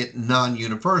doesn't make it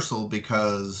non-universal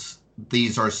because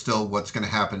these are still what's going to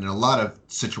happen in a lot of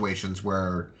situations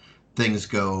where things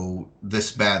go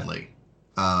this badly.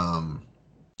 Um,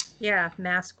 Yeah,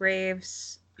 mass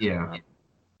graves, yeah,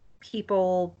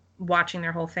 people watching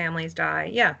their whole families die.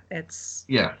 Yeah, it's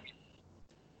yeah,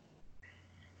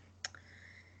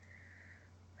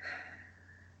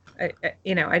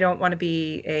 I don't want to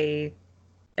be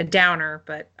a downer,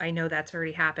 but I know that's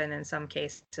already happened in some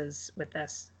cases with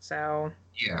this. So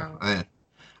yeah. um,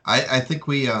 I think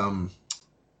we kind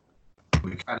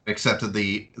of accepted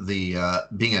the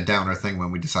being a downer thing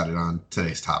when we decided on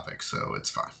today's topic, so it's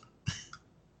fine.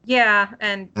 yeah,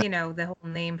 and the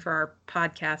whole name for our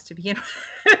podcast to begin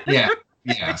Yeah,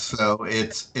 with. yeah. So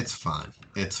it's fine.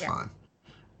 It's Yeah, fine.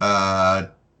 Uh,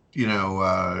 you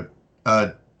know,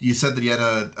 you said that you had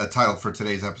a title for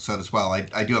today's episode as well.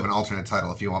 I do have an alternate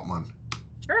title if you want one.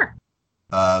 sure.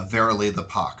 Verily the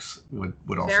Pox would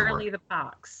also work. Verily the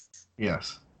Pox.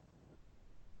 Yes.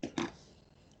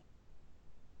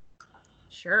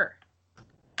 Sure.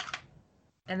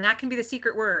 And that can be the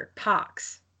secret word,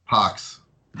 pox. Pox.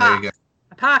 There you go. Pox.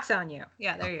 A pox on you.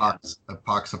 Yeah, there you go. A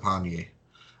pox upon ye.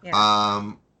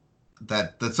 Yeah.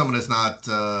 That someone has not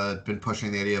been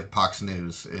pushing the idea of Pox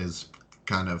News is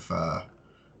kind of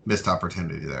missed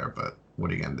opportunity there, but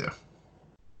what are you gonna do?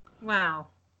 Wow.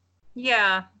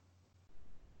 Yeah.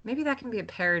 Maybe that can be a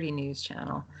parody news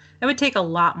channel. It would take a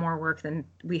lot more work than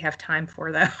we have time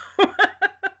for, though.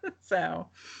 So,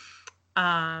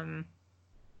 yeah.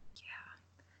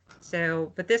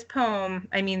 So, but this poem,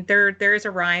 I mean, there is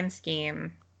a rhyme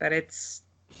scheme, but it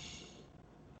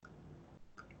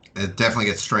definitely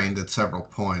gets strained at several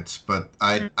points, but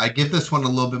I give this one a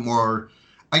little bit more.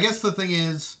 I guess the thing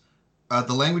is,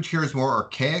 the language here is more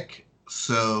archaic,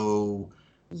 so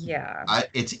yeah.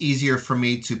 it's easier for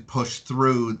me to push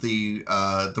through the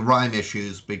rhyme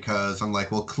issues because I'm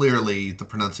like, well, clearly the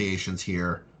pronunciations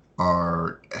here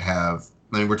have.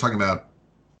 I mean, we're talking about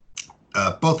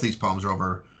both these poems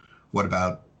are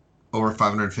about over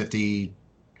 550.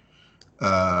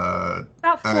 About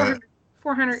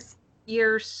 400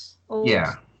 years old.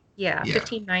 Yeah. Yeah, Yeah.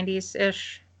 1590s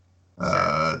ish.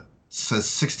 Says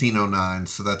 1609,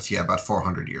 so that's about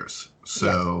 400 years.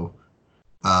 So,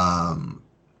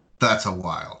 that's a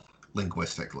while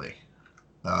linguistically.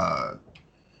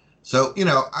 So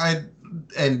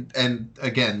and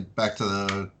again back to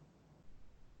the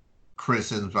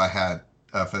criticisms I had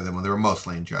for them when they were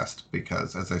mostly in jest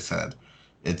because, as I said,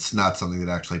 it's not something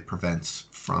that actually prevents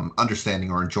from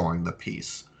understanding or enjoying the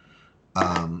piece.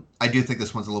 I do think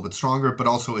this one's a little bit stronger, but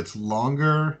also it's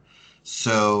longer,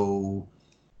 so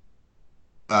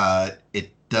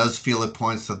it does feel at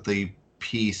points that the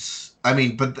piece. I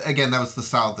mean, but again, that was the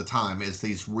style at the time. Is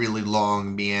these really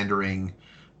long, meandering,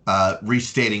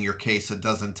 restating your case a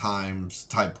dozen times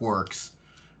type works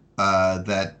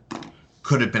that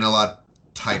could have been a lot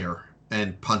tighter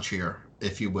and punchier,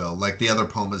 if you will. Like the other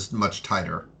poem is much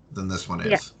tighter than this one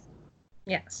Yeah. is.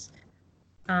 Yes.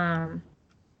 But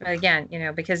again,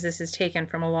 because this is taken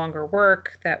from a longer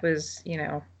work that was,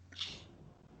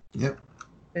 Yep.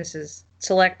 this is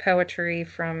select poetry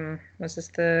from, was this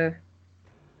the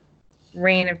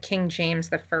reign of King James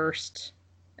the First,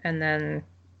 and then,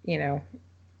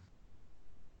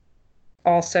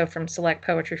 also from select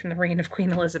poetry from the reign of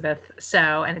Queen Elizabeth.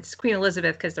 So, and it's Queen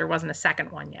Elizabeth because there wasn't a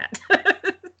second one yet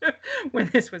when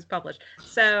this was published.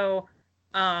 So,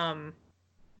 hard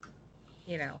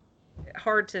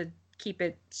to keep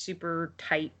it super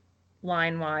tight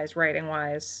line wise, writing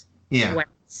wise, Yeah. when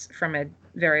it's from a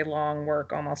very long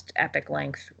work, almost epic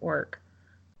length work.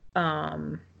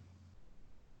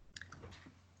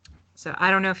 So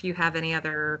I don't know if you have any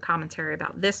other commentary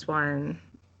about this one.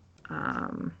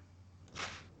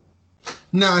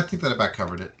 No, I think that about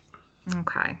covered it.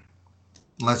 Okay.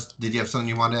 Unless, did you have something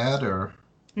you wanted to add, or?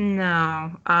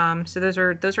 No. So those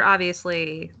are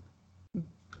obviously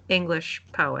English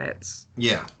poets.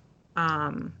 Yeah.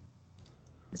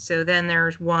 So then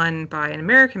there's one by an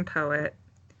American poet,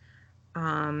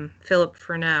 Philip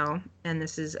Freneau, and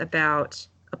this is about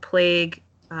a plague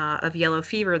of yellow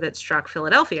fever that struck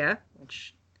Philadelphia,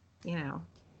 which, a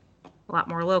lot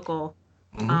more local,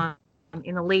 in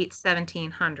the late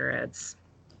 1700s.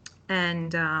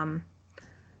 And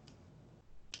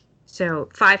so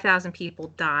 5,000 people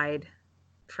died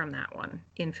from that one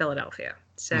in Philadelphia.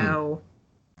 So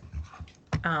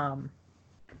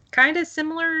kind of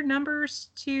similar numbers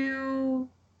to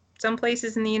some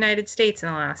places in the United States in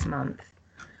the last month.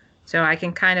 So I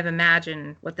can kind of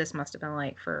imagine what this must have been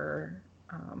like for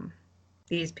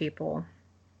these people.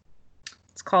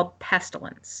 It's called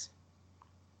Pestilence.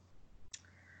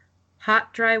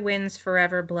 Hot, dry winds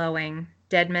forever blowing,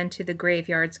 dead men to the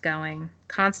graveyards going,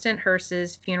 constant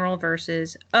hearses, funeral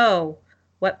verses. Oh,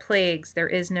 what plagues there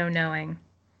is no knowing.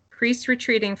 Priests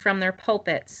retreating from their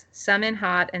pulpits, some in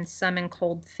hot and some in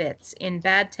cold fits. In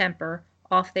bad temper,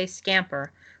 off they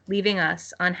scamper, leaving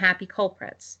us unhappy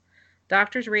culprits.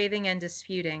 Doctors raving and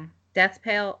disputing, death's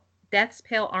pale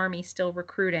army still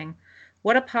recruiting.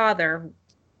 What a pother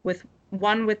with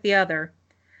one with the other.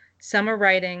 Some a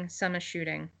writing, some a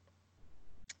shooting.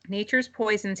 Nature's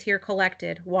poisons here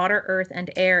collected, water, earth,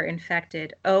 and air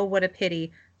infected. Oh, what a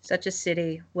pity such a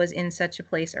city was in such a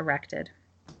place erected.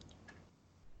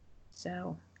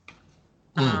 So,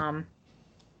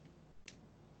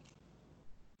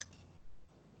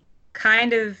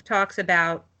 kind of talks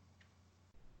about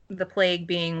the plague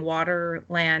being water,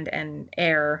 land, and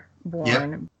air born.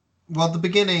 Yep. Well, the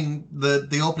beginning,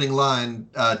 the opening line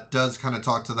does kind of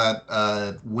talk to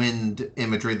that wind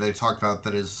imagery they talked about.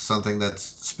 That is something that's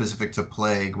specific to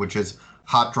plague, which is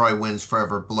hot, dry winds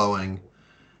forever blowing.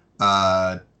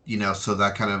 So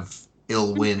that kind of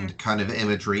ill wind kind of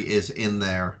imagery is in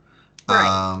there.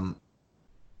 Right.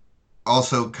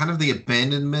 Also, kind of the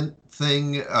abandonment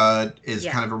thing is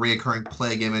kind of a reoccurring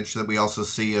plague image that we also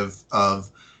see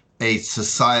of a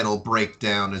societal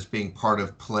breakdown as being part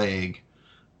of plague.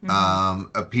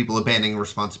 Of people abandoning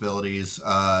responsibilities,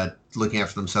 looking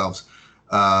after themselves.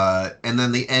 And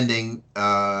then the ending,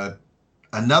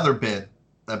 another bit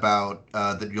about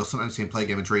that you'll sometimes see in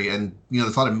plague imagery, and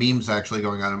there's a lot of memes actually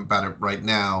going on about it right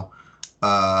now.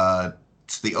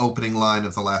 It's the opening line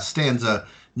of the last stanza: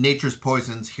 "Nature's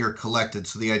poisons here collected."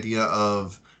 So the idea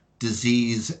of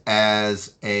disease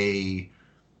as a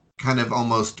kind of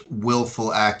almost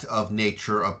willful act of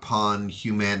nature upon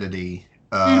humanity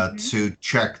to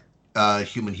check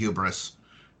human hubris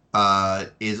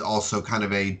is also kind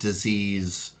of a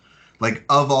disease. Like,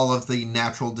 of all of the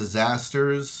natural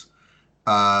disasters,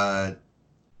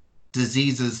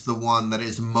 disease is the one that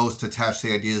is most attached to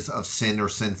the ideas of sin or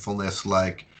sinfulness.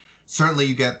 Like, certainly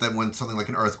you get that when something like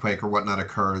an earthquake or whatnot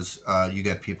occurs, you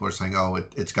get people are saying, oh,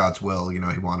 it's God's will. He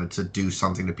wanted to do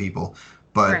something to people.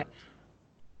 But right.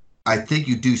 I think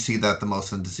you do see that the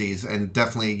most in disease. And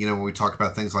definitely, when we talk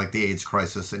about things like the AIDS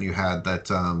crisis, and you had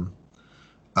that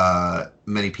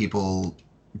many people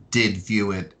did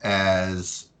view it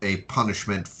as a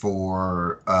punishment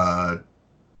for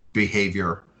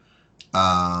behavior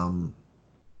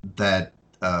that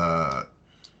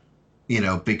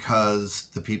because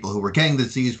the people who were getting the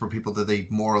disease were people that they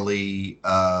morally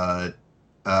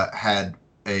had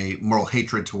a moral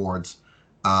hatred towards.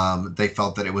 They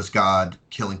felt that it was God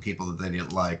killing people that they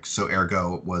didn't like, so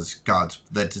ergo it was God's.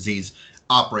 That disease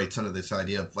operates under this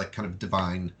idea of like kind of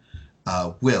divine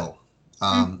will.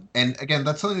 Mhm. And again,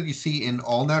 that's something that you see in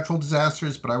all natural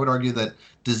disasters, but I would argue that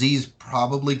disease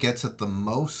probably gets it the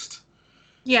most.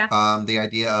 Yeah. The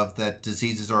idea of that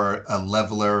diseases are a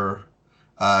leveler,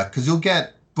 because you'll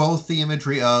get both the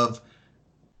imagery of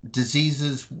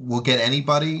diseases will get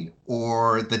anybody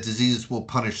or the diseases will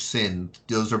punish sin.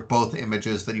 Those are both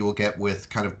images that you will get with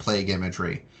kind of plague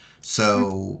imagery. Mm.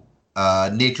 So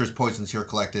nature's poisons here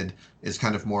collected is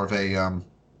kind of more of a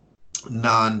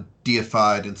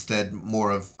non-deified, instead more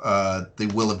of the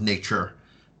will of nature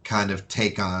kind of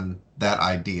take on that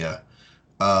idea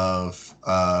of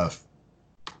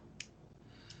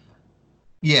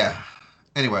yeah.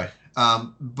 Anyway,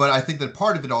 but I think that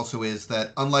part of it also is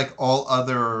that unlike all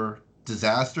other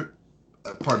disaster,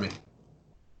 pardon me,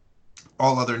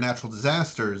 all other natural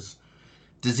disasters,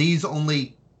 disease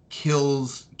only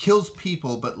kills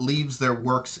people but leaves their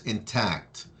works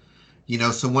intact. You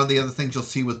know, so one of the other things you'll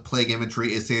see with plague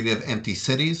imagery is the idea of empty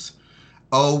cities.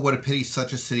 Oh, what a pity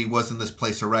such a city wasn't this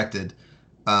place erected.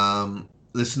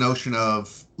 This notion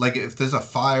of like if there's a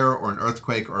fire or an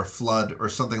earthquake or a flood or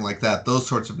something like that, those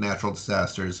sorts of natural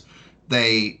disasters,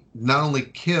 they not only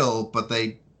kill but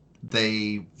they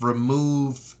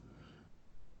remove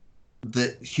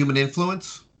the human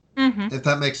influence, Mhm. if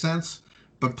that makes sense.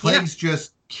 But Yeah. plagues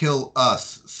just kill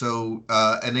us. So,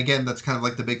 and again, that's kind of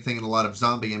like the big thing in a lot of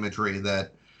zombie imagery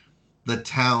that the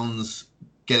towns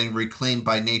getting reclaimed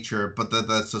by nature, but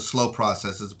that's a slow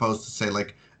process as opposed to say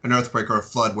like an earthquake or a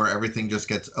flood where everything just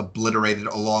gets obliterated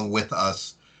along with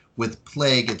us. With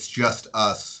plague, it's just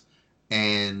us,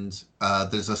 and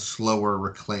there's a slower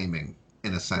reclaiming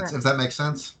in a sense. Right. If that makes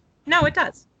sense. No, it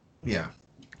does. Yeah.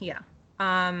 Yeah.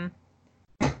 Um,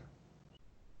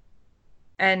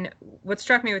 and what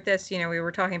struck me with this, we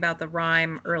were talking about the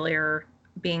rhyme earlier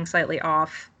being slightly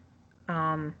off,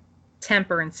 um,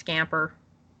 temper and scamper.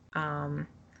 Um,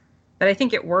 but I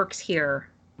think it works here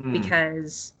Mm.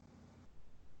 because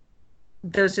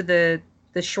those are the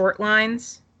short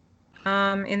lines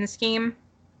in the scheme.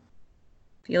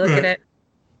 If you look at Right. it,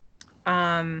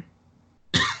 um,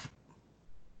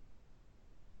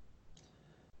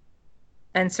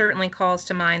 and certainly calls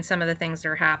to mind some of the things that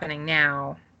are happening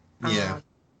now. Yeah. Um,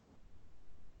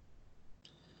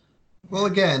 Well,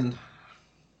 yeah. again,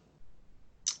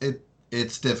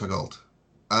 it's difficult.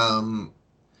 Um,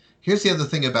 Here's the other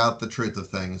thing about the truth of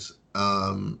things.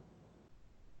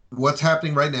 What's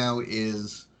happening right now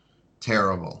is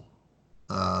terrible.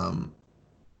 Um,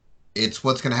 it's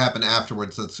what's going to happen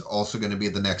afterwards that's also going to be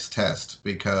the next test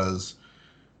because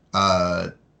uh,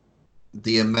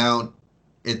 the amount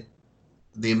it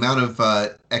the amount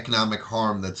of economic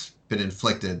harm that's been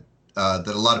inflicted that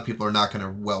a lot of people are not going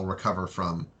to well recover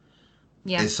from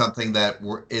Yeah. is something that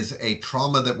is a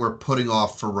trauma that we're putting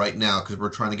off for right now because we're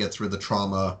trying to get through the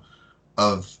trauma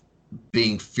of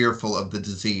being fearful of the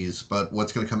disease. But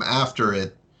what's going to come after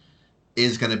it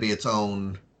is going to be its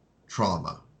own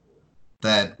trauma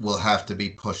that will have to be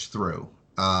pushed through.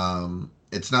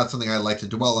 It's not something I like to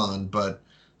dwell on, but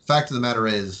fact of the matter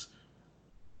is,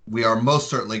 we are most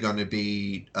certainly going to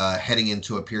be heading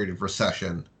into a period of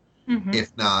recession, Hmm.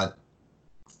 if not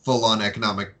full on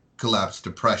economic collapse,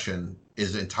 depression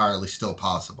is entirely still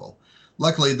possible.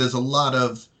 Luckily, there's a lot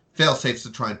of fail safes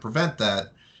to try and prevent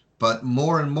that, but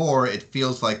more and more it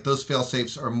feels like those fail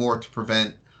safes are more to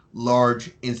prevent large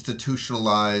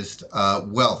institutionalized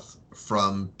wealth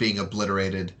from being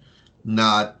obliterated,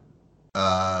 not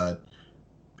uh,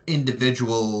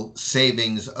 individual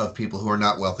savings of people who are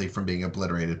not wealthy from being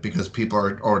obliterated because people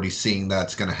are already seeing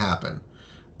that's going to happen.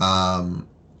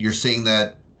 You're seeing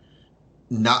that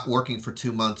not working for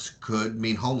 2 months could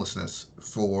mean homelessness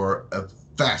for a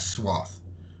vast swath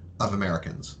of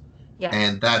Americans. Yes.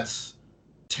 And that's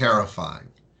terrifying.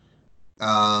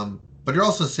 But you're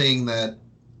also seeing that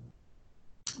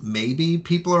maybe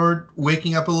people are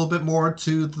waking up a little bit more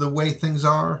to the way things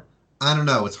are. I don't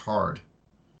know. It's hard.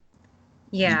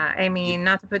 You, Yeah. I you, mean,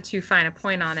 not to put too fine a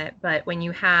point on it, but when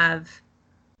you have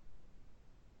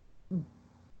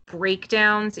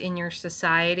breakdowns in your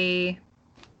society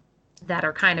that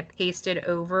are kind of pasted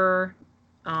over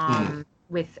mm,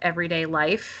 with everyday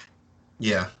life,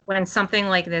 yeah, when something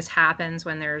like this happens,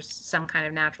 when there's some kind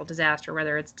of natural disaster,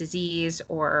 whether it's disease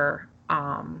or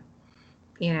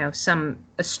some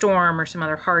a storm or some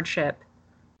other hardship,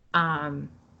 um,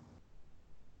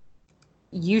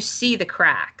 you see the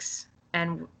cracks,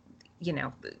 and you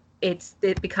know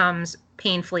it becomes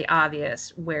painfully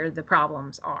obvious where the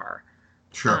problems are.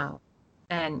 sure. Um,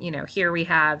 and here we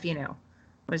have,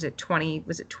 was it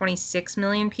 26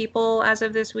 million people as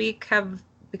of this week have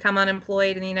become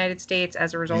unemployed in the United States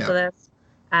as a result Yeah, of this,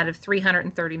 out of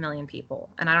 330 million people.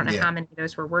 And I don't know yeah, how many of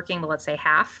those were working, but let's say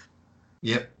half.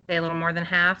 Yep. Say a little more than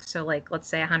half. So like let's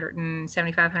say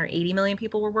 175, 180 million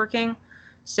people were working.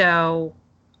 So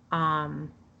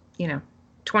you know,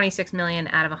 26 million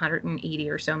out of 180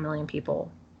 or so million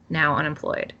people now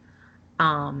unemployed.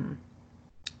 Um,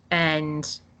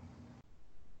 and,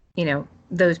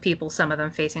 those people, some of them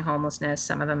facing homelessness,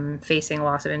 some of them facing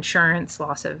loss of insurance,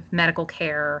 loss of medical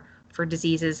care for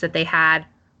diseases that they had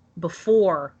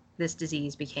before this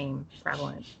disease became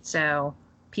prevalent. So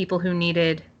people who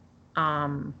needed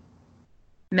um,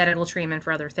 medical treatment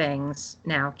for other things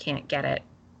now can't get it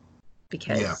Yeah.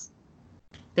 because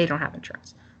they don't have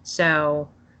insurance. So,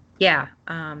 yeah,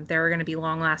 there are going to be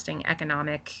long lasting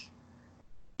economic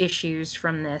issues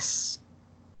from this,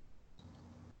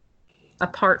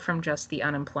 apart from just the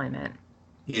unemployment,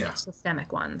 Yeah.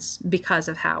 systemic ones, because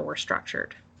of how we're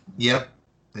structured. Yep.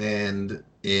 And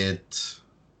it,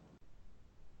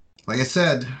 like I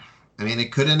said, I mean,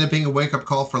 it could end up being a wake up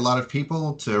call for a lot of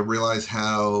people to realize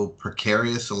how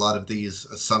precarious a lot of these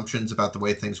assumptions about the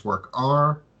way things work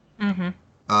are. Mm-hmm.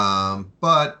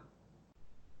 But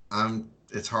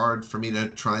it's hard for me to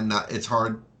try and not, it's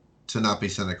hard to not be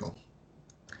cynical.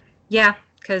 Yeah,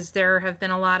 because there have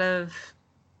been a lot of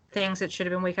things that should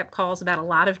have been wake up calls about a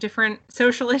lot of different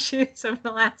social issues over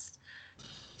the last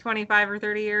 25 or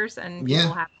 30 years, and Yeah.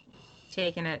 people have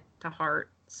taken it to heart.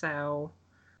 So,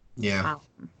 Yeah.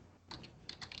 um,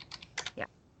 yeah,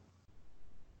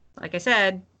 like I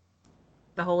said,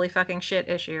 the holy fucking shit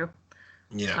issue.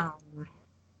 Yeah. Um,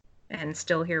 and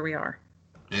still here we are.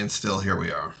 And still here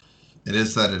we are. It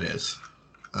is that it is.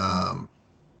 Um,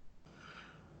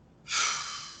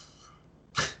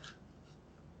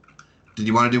 did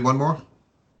you want to do one more?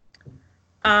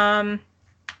 Um,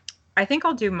 I think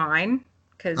I'll do mine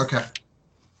Okay.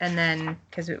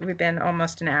 because we've been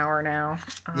almost an hour now.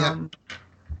 Yep.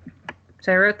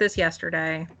 So I wrote this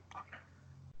yesterday.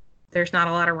 There's not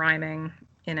a lot of rhyming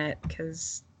in it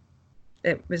because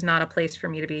it was not a place for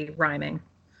me to be rhyming.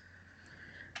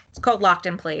 It's called Locked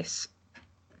in Place.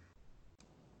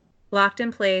 Locked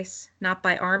in place, not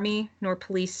by army nor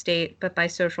police state, but by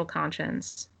social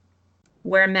conscience.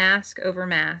 Wear mask over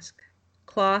mask,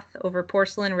 cloth over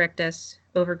porcelain rictus,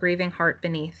 over grieving heart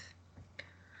beneath.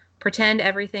 Pretend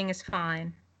everything is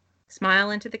fine.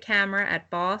 Smile into the camera at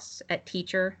boss, at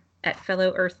teacher, at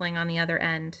fellow earthling on the other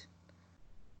end.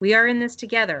 We are in this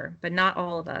together, but not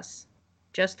all of us,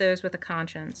 just those with a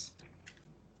conscience.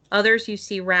 Others you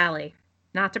see rally,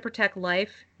 not to protect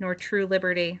life nor true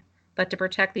liberty, but to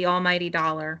protect the almighty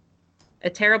dollar. A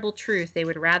terrible truth they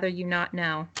would rather you not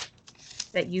know,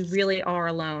 that you really are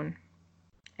alone.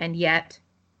 And yet,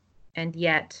 and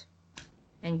yet,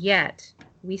 and yet,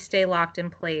 we stay locked in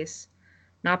place,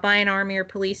 not by an army or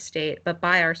police state, but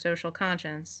by our social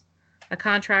conscience, a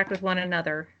contract with one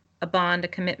another, a bond, a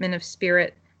commitment of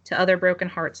spirit to other broken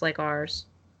hearts like ours.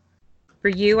 For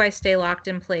you, I stay locked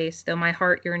in place, though my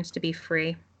heart yearns to be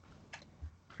free.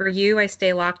 For you, I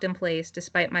stay locked in place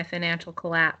despite my financial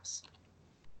collapse.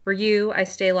 For you, I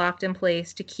stay locked in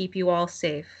place to keep you all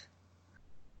safe.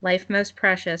 Life most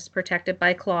precious, protected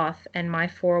by cloth and my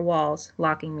four walls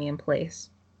locking me in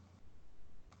place.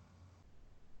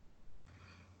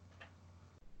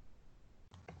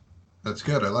 That's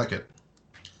good. I like it.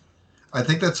 I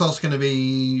think that's also going to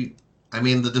be, I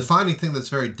mean, the defining thing that's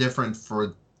very different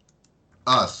for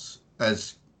us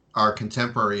as our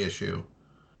contemporary issue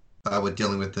with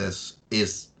dealing with this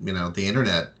is, the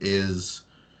internet is,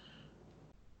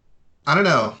 I don't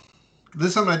know. This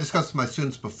is something I discussed with my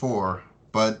students before,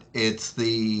 but it's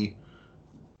the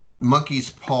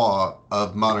monkey's paw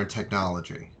of modern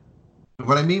technology.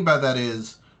 What I mean by that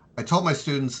is, I told my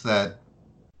students that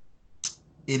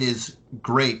it is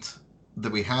great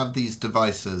that we have these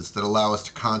devices that allow us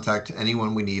to contact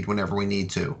anyone we need whenever we need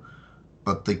to.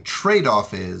 But the trade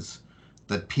off is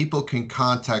that people can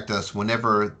contact us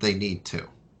whenever they need to.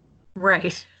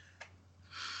 Right.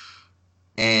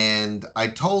 And I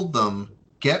told them,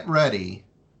 get ready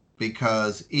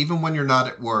because even when you're not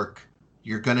at work,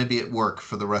 you're going to be at work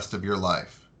for the rest of your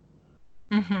life.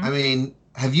 Mm-hmm. I mean,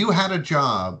 have you had a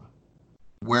job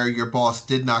where your boss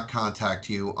did not contact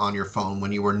you on your phone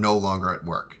when you were no longer at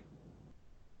work?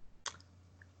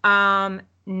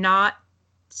 Not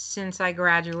since I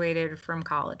graduated from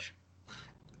college.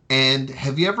 And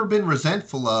have you ever been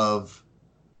resentful of,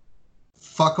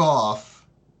 fuck off,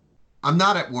 I'm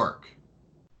not at work.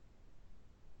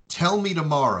 Tell me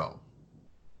tomorrow.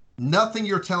 Nothing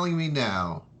you're telling me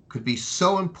now could be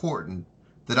so important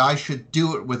that I should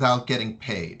do it without getting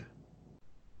paid.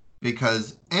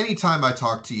 Because anytime I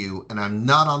talk to you and I'm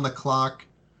not on the clock,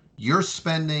 you're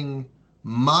spending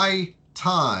my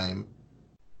time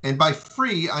And by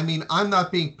free, I mean I'm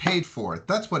not being paid for it.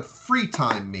 That's what free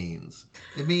time means.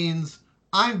 It means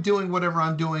I'm doing whatever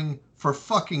I'm doing for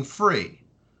fucking free.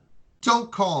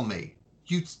 Don't call me.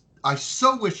 You I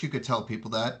so wish you could tell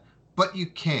people that, but you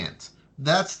can't.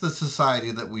 That's the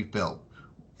society that we've built.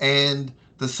 And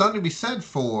there's something to be said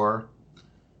for,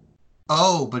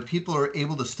 oh, but people are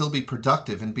able to still be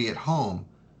productive and be at home.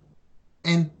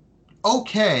 And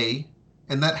okay,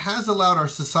 and that has allowed our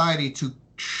society to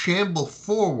shamble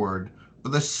forward,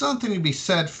 but there's something to be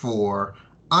said for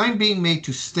I'm being made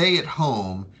to stay at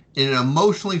home in an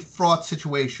emotionally fraught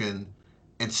situation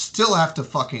and still have to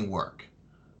fucking work.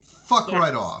 Fuck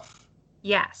right Yes. off.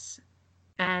 Yes.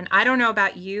 And I don't know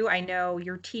about you. I know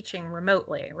you're teaching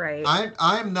remotely, right?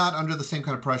 I'm not under the same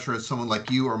kind of pressure as someone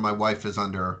like you or my wife is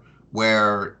under,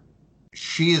 where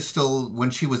she is still,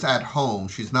 when she was at home,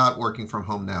 she's not working from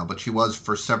home now, but she was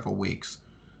for several weeks,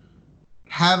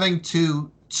 having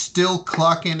to still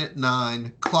clock in at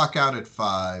 9, clock out at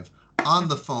 5, on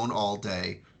the phone all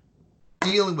day,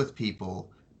 dealing with people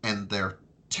and their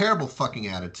terrible fucking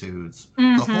attitudes the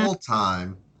Mm-hmm. whole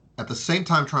time, at the same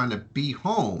time trying to be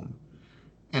home.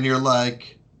 And you're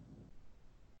like,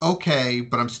 okay,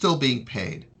 but I'm still being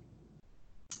paid.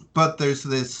 But there's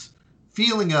this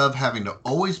feeling of having to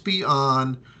always be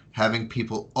on, having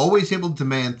people always able to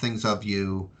demand things of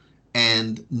you,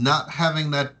 and not having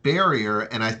that barrier.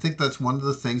 And I think that's one of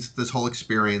the things this whole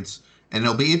experience, and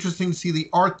it'll be interesting to see the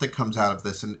art that comes out of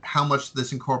this and how much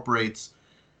this incorporates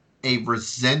a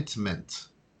resentment.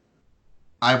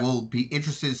 I will be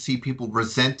interested to see people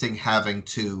resenting having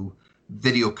to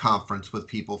video conference with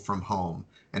people from home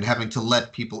and having to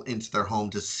let people into their home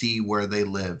to see where they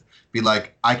live. Be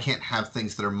like, I can't have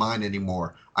things that are mine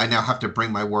anymore. I now have to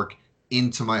bring my work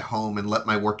into my home and let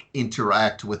my work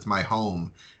interact with my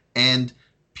home. And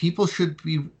people should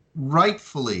be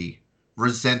rightfully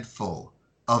resentful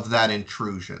of that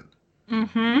intrusion.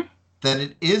 Mm-hmm. That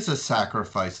it is a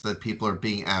sacrifice that people are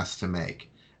being asked to make.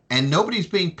 And nobody's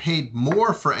being paid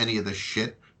more for any of this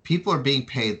shit. People are being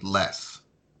paid less.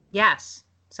 Yes.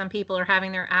 Some people are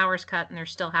having their hours cut and they're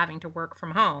still having to work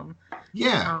from home.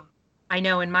 Yeah, I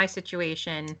know in my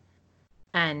situation,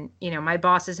 and my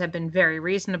bosses have been very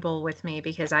reasonable with me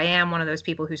because I am one of those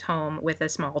people who's home with a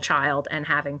small child and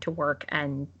having to work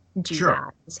and do that sure.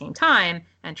 at the same time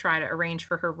and try to arrange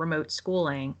for her remote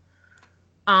schooling.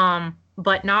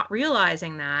 But not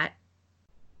realizing that,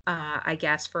 I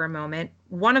guess for a moment,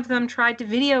 one of them tried to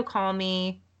video call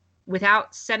me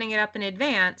without setting it up in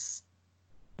advance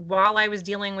while I was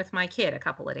dealing with my kid a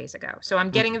couple of days ago. So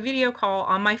I'm getting a video call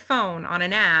on my phone on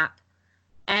an app,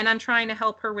 and I'm trying to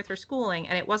help her with her schooling,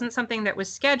 and it wasn't something that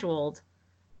was scheduled.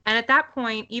 And at that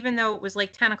point, even though it was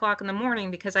like 10 o'clock in the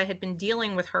morning, because I had been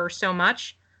dealing with her so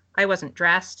much, I wasn't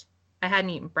dressed. I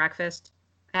hadn't eaten breakfast.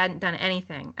 I hadn't done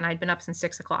anything. And I'd been up since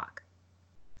 6 o'clock.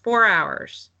 4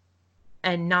 hours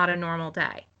and not a normal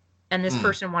day. And this Mm.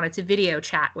 person wanted to video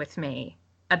chat with me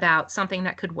about something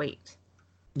that could wait.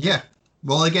 Yeah.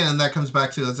 Well, again, that comes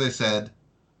back to, as I said,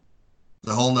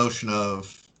 the whole notion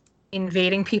of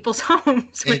Invading people's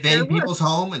homes with their invading work. people's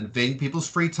home, invading people's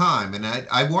free time. And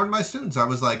I warned my students, I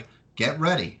was like, get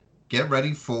ready. Get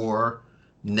ready for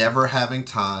never having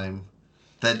time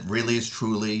that really is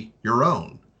truly your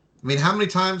own. I mean, how many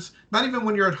times, not even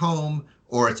when you're at home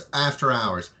or it's after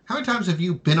hours, how many times have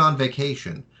you been on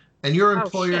vacation and your Oh, shit.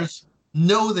 employers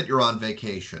know that you're on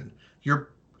vacation?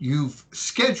 You've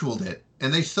scheduled it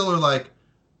and they still are like,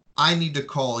 I need to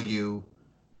call you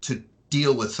to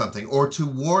deal with something or to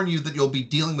warn you that you'll be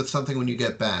dealing with something when you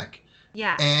get back.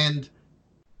 Yes. And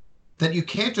that you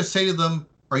can't just say to them,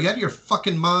 are you out of your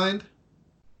fucking mind?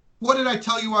 What did I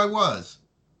tell you I was?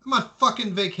 I'm on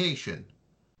fucking vacation.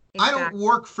 I don't Exactly.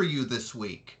 work for you this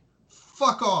week.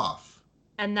 Fuck off.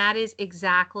 And that is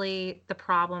exactly the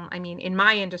problem. I mean, in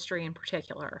my industry in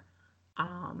particular.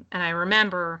 And I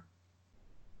remember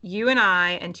you and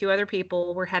I and two other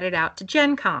people were headed out to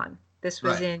Gen Con. This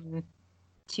was Right. in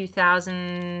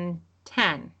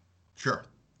 2010. Sure.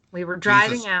 We were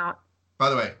driving Jesus. out. By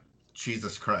the way,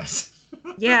 Jesus Christ.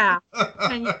 Yeah,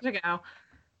 10 years ago.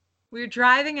 We were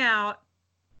driving out.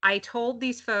 I told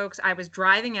these folks I was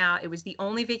driving out. It was the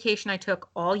only vacation I took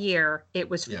all year. It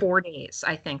was Yeah. 4 days,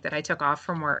 I think, that I took off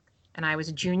from work. And I was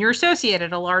a junior associate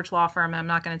at a large law firm. And I'm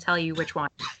not going to tell you which one.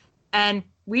 And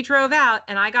we drove out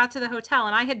and I got to the hotel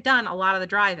and I had done a lot of the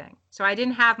driving. So I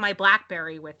didn't have my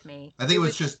BlackBerry with me. I think it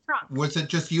was in the just, trunk. was it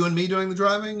just you and me doing the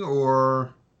driving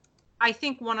or? I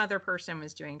think one other person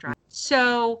was doing driving.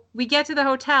 So we get to the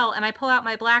hotel and I pull out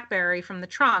my BlackBerry from the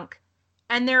trunk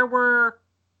and there were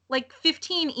like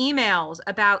 15 emails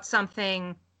about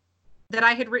something that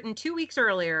I had written 2 weeks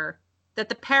earlier that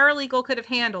the paralegal could have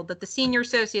handled that the senior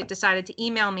associate decided to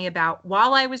email me about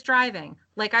while I was driving,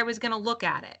 like I was going to look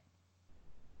at it.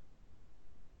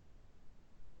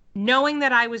 Knowing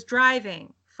that I was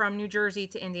driving from New Jersey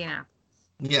to Indianapolis.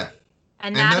 Yeah.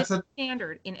 And that is the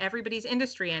standard in everybody's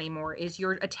industry anymore, is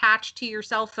you're attached to your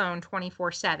cell phone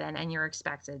 24/7 and you're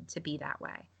expected to be that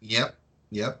way. Yep.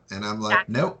 And I'm like,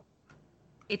 nope.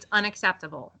 It's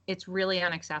unacceptable. It's really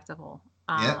unacceptable.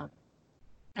 Yeah.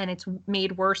 And it's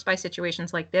made worse by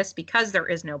situations like this because there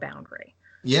is no boundary.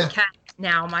 Yeah. Because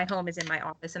now my home is in my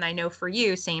office, and I know for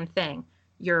you, same thing.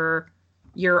 Your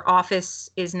office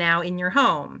is now in your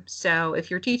home. So if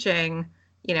you're teaching,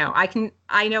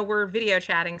 I know we're video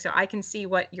chatting, so I can see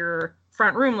what your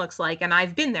front room looks like, and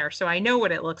I've been there, so I know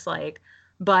what it looks like.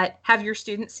 But have your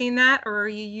students seen that, or are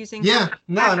you using? Yeah,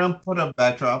 no, I don't put a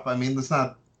backdrop. I mean, it's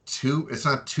not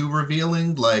too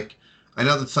revealing. Like, I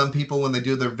know that some people, when they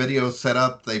do their video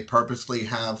setup, they purposely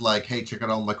have like, hey, check out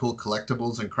all my cool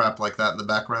collectibles and crap like that in the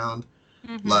background.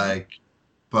 Mm-hmm. Like,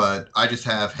 but I just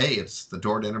have, hey, it's the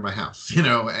door to enter my house,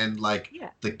 and like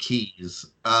the keys.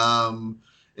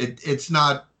 It's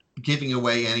not giving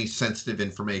away any sensitive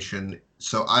information,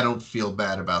 so I don't feel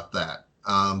bad about that.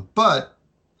 But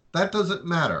that doesn't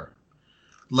matter.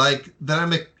 Like,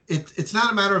 that it's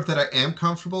not a matter of that I am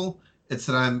comfortable. It's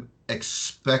that I'm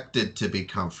expected to be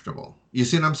comfortable. You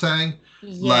see what I'm saying?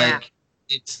 Yeah. Like,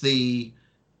 it's the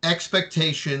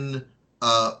expectation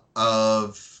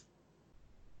of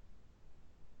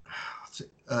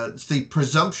it's the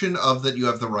presumption of that you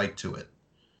have the right to it.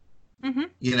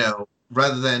 Mm-hmm.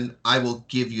 Rather than I will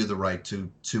give you the right to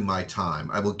my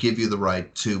time. I will give you the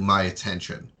right to my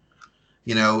attention.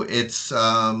 It's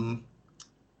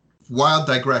wild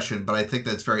digression, but I think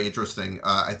that's very interesting.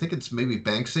 I think it's maybe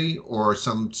Banksy or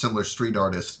some similar street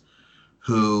artist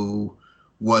who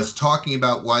was talking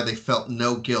about why they felt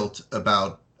no guilt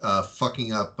about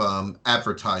fucking up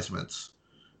advertisements,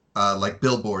 like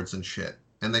billboards and shit.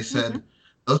 And they said,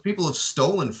 those people have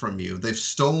stolen from you. They've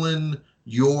stolen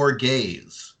your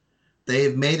gaze.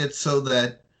 They've made it so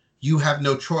that you have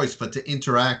no choice but to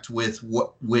interact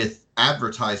with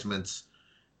advertisements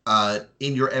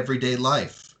in your everyday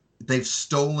life. They've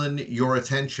stolen your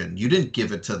attention. You didn't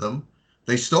give it to them.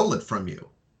 They stole it from you.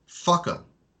 Fuck them.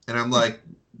 And I'm like,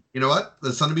 you know what?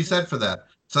 There's something to be said for that.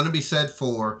 Something to be said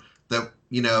for that,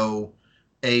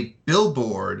 a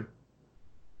billboard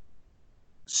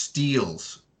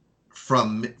steals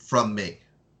from me.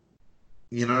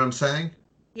 You know what I'm saying?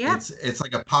 Yeah. It's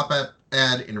like a pop-up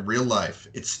ad in real life.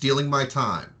 It's stealing my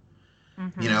time.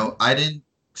 Mm-hmm. I didn't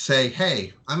say,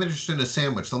 hey, I'm interested in a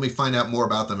sandwich. Let me find out more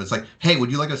about them. It's like, hey, would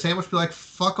you like a sandwich? Be like,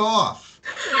 fuck off.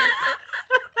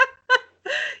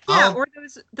 Yeah, or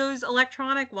those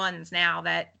electronic ones now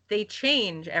that they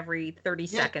change every 30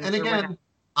 seconds. And again,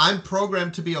 I'm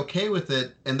programmed to be okay with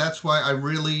it, and that's why I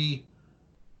really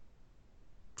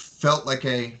felt like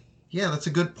that's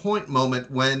a good point moment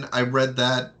when I read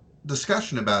that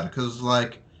discussion about it, because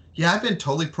like, yeah, I've been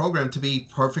totally programmed to be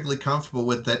perfectly comfortable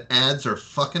with that ads are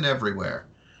fucking everywhere.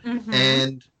 Mm-hmm.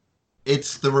 And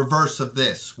it's the reverse of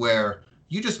this, where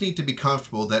you just need to be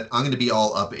comfortable that I'm going to be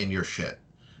all up in your shit.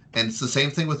 And it's the same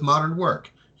thing with modern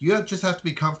work. You just have to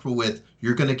be comfortable with,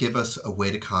 you're going to give us a way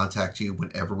to contact you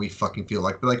whenever we fucking feel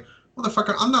like. Be like,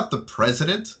 motherfucker, I'm not the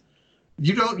president.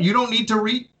 You don't need to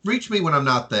reach me when I'm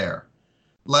not there.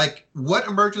 Like, what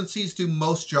emergencies do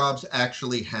most jobs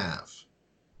actually have?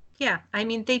 Yeah, I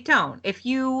mean, they don't. If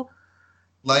you...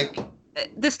 Like...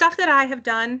 The stuff that I have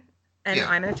done, and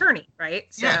I'm an attorney, right?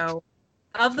 So,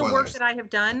 of the work that I have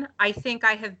done, I think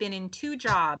I have been in 2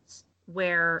 jobs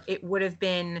where it would have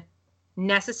been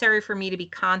necessary for me to be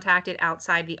contacted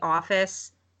outside the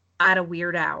office at a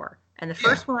weird hour. And the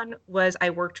first one was I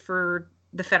worked for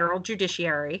the federal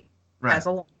judiciary as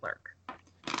a law clerk.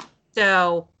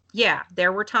 So, yeah,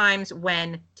 there were times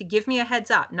when, to give me a heads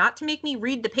up, not to make me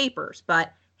read the papers,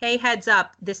 but, hey, heads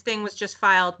up, this thing was just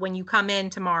filed. When you come in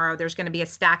tomorrow, there's going to be a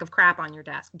stack of crap on your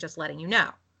desk, just letting you know.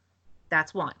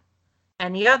 That's one.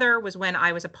 And the other was when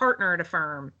I was a partner at a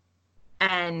firm,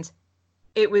 and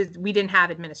we didn't have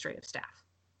administrative staff.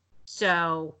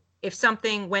 So if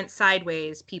something went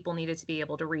sideways, people needed to be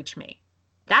able to reach me.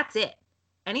 That's it.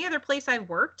 Any other place I've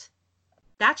worked,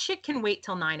 that shit can wait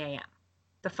till 9 a.m.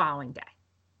 the following day.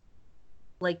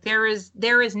 Like, there is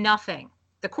nothing.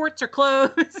 The courts are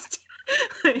closed.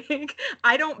 Like,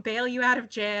 I don't bail you out of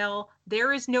jail.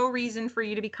 There is no reason for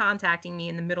you to be contacting me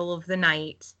in the middle of the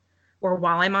night or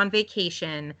while I'm on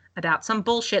vacation about some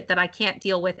bullshit that I can't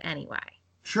deal with anyway.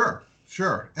 Sure.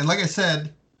 And like I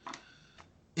said,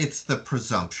 it's the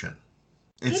presumption.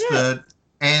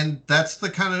 And that's the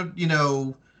kind of,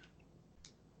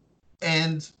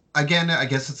 and again, I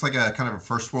guess it's like a kind of a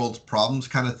first world problems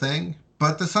kind of thing.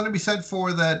 But there's something to be said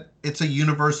for that. It's a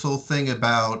universal thing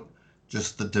about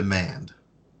just the demand.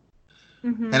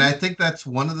 And Mm-hmm. I think that's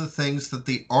one of the things that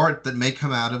the art that may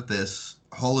come out of this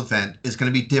whole event is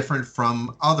going to be different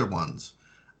from other ones.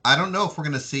 I don't know if we're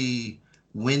going to see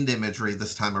wind imagery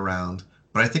this time around,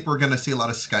 but I think we're going to see a lot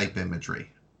of Skype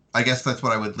imagery. I guess that's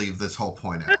what I would leave this whole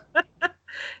point at.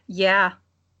 Yeah,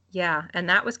 yeah. And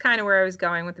that was kind of where I was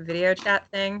going with the video chat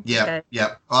thing Yep, because,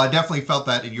 yep. Well, I definitely felt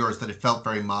that in yours, that it felt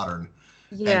very modern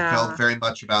and felt yeah, very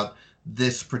much about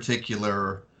this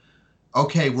particular.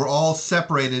 Okay, we're all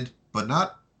separated, but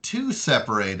not too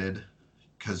separated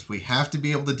because we have to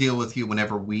be able to deal with you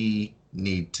whenever we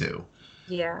need to.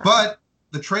 yeah. But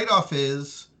the trade off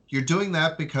is you're doing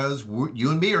that because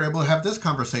you and me are able to have this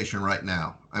conversation right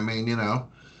now. I mean,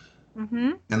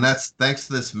 Mm-hmm. and that's thanks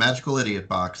to this magical idiot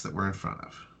box that we're in front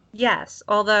of. Yes.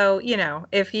 Although,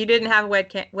 if you didn't have a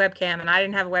webcam and I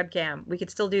didn't have a webcam, we could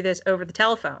still do this over the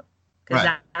telephone because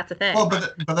Right. that's a Well,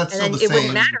 thing. but that's And still then the it wouldn't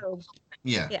same. matter.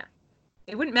 Yeah. Yeah.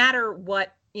 It wouldn't matter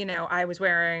what, I was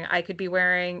wearing. I could be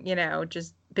wearing,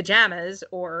 just pajamas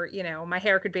or, my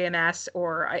hair could be a mess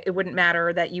or it wouldn't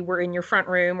matter that you were in your front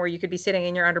room or you could be sitting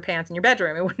in your underpants in your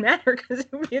bedroom. It wouldn't matter because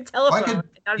it would be a Well, I telephone, could.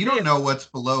 not a You video. don't know what's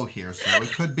below here, so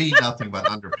it could be nothing but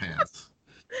underpants.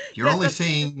 You're Yes, only that's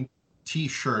seeing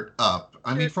t-shirt up.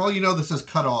 I mean, true. for all you know, this is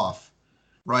cut off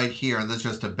right here, and this is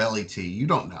just a belly tee. You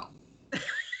don't know.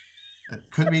 It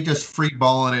could be just free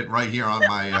balling it right here on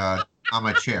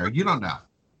my chair. You don't know.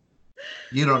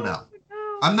 You don't Oh know.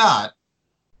 no. I'm not,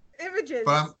 but Images.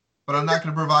 I'm not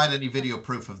going to provide any video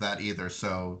proof of that either.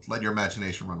 So let your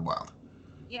imagination run wild.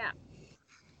 Yeah.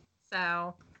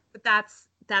 So, but that's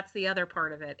the other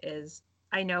part of it is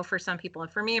I know for some people,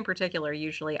 and for me in particular,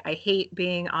 usually I hate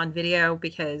being on video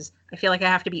because I feel like I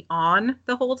have to be on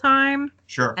the whole time,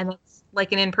 Sure. and it's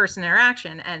like an in-person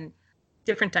interaction and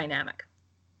different dynamic.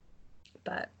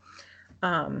 But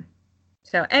um,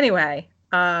 so anyway,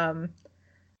 I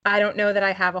don't know that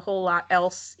I have a whole lot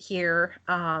else here.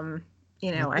 I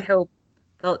hope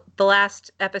the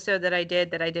last episode that I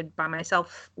did by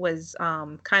myself was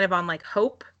kind of on like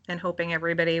hope and hoping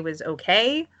everybody was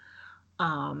okay.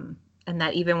 And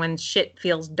that even when shit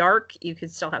feels dark, you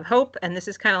could still have hope. And this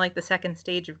is kind of like the second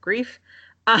stage of grief,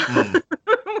 Mm.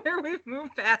 where we've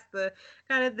moved past the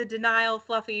kind of the denial,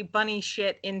 fluffy bunny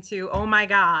shit into oh my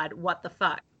god, what the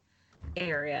fuck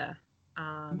area.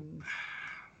 Um,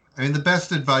 I mean, the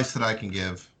best advice that I can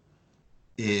give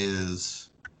is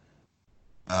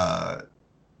uh,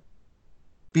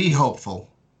 be hopeful,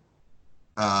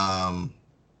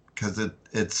 because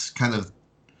it's kind of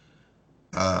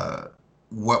uh,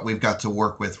 what we've got to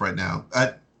work with right now.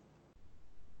 All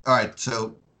right,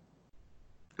 so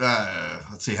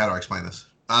let's see, how do I explain this?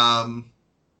 Uh,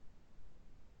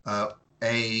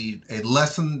 a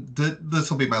lesson.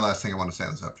 This will be my last thing I want to say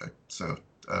on the subject. So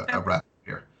I'll okay. wrap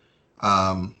here.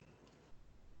 Um,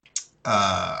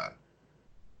 uh,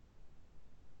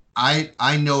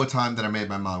 I know a time that I made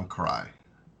my mom cry.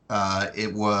 My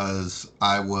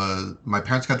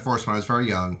parents got divorced when I was very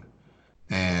young,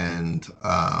 and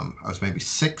I was maybe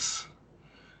 6,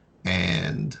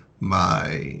 and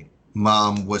my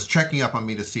mom was checking up on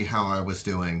me to see how I was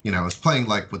doing. I was playing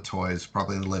like with toys,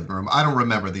 probably in the living room. I don't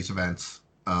remember these events.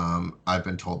 I've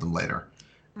been told them later,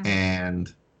 Mhm.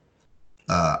 and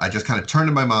I just kind of turned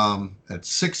to my mom at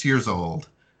 6 years old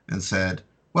and said,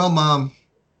 "Well, mom,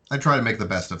 I try to make the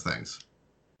best of things,"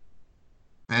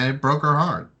 and it broke her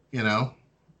heart.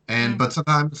 Mhm. But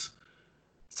sometimes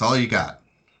it's all you got.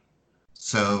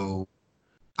 So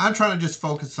I'm trying to just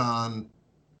focus on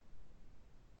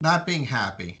not being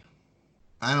happy.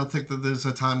 I don't think that there's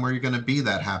a time where you're going to be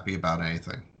that happy about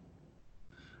anything.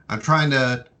 I'm trying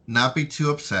to not be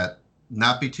too upset,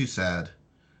 not be too sad,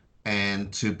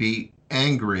 and to be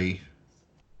angry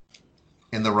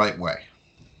in the right way.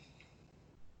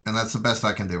 And that's the best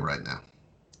I can do right now.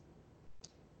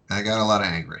 I got a lot of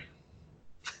angry.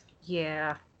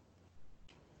 Yeah,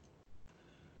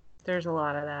 there's a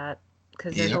lot of that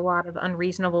because there's a Yep. lot of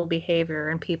unreasonable behavior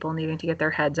and people needing to get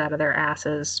their heads out of their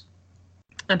asses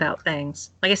about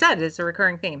things. Like I said, it's a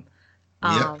recurring theme.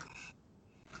 Yep. Um,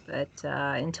 but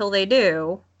until they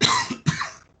do,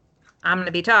 I'm going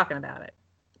to be talking about it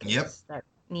Yep. because that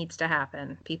needs to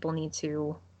happen. People need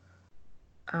to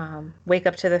wake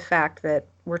up to the fact that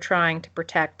we're trying to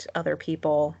protect other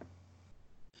people.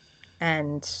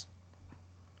 And,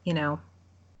 you know,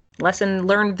 lesson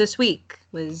learned this week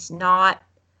was not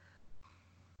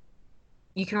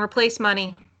you can replace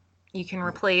money, you can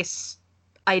replace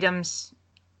items,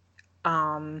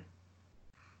 um,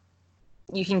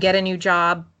 you can get a new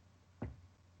job,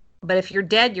 But if you're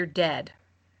dead, you're dead.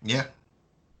 Yeah.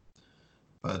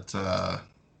 But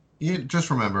you just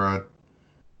remember,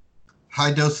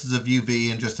 high doses of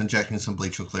UV and just injecting some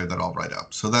bleach will clear that all right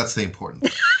up. So that's the important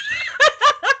thing.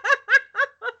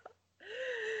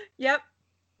 Yep.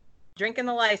 Drinking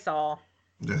the Lysol.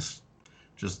 Just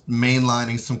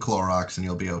mainlining some Clorox and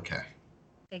you'll be okay.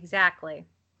 Exactly.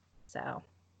 So,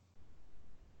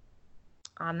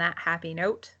 on that happy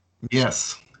note.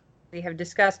 Yes. We have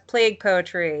discussed plague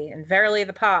poetry and Verily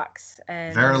the Pox.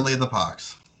 And Verily the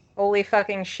Pox. Holy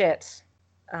fucking shit.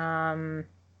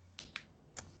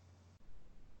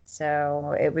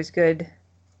 So it was good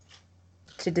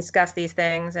to discuss these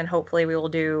things, and hopefully we will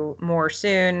do more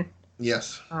soon.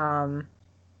 Yes. On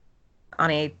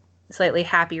a slightly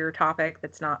happier topic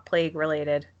that's not plague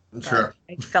related. Sure.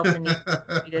 I felt the need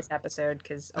to do this episode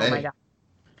because, oh my God.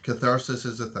 Catharsis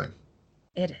is a thing.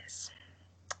 It is.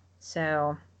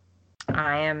 So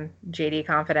I am JD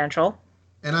Confidential.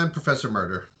 And I'm Professor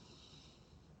Murder.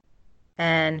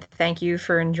 And thank you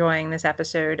for enjoying this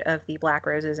episode of the Black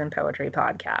Roses and Poetry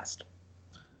podcast.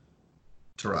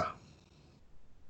 Ta-ra.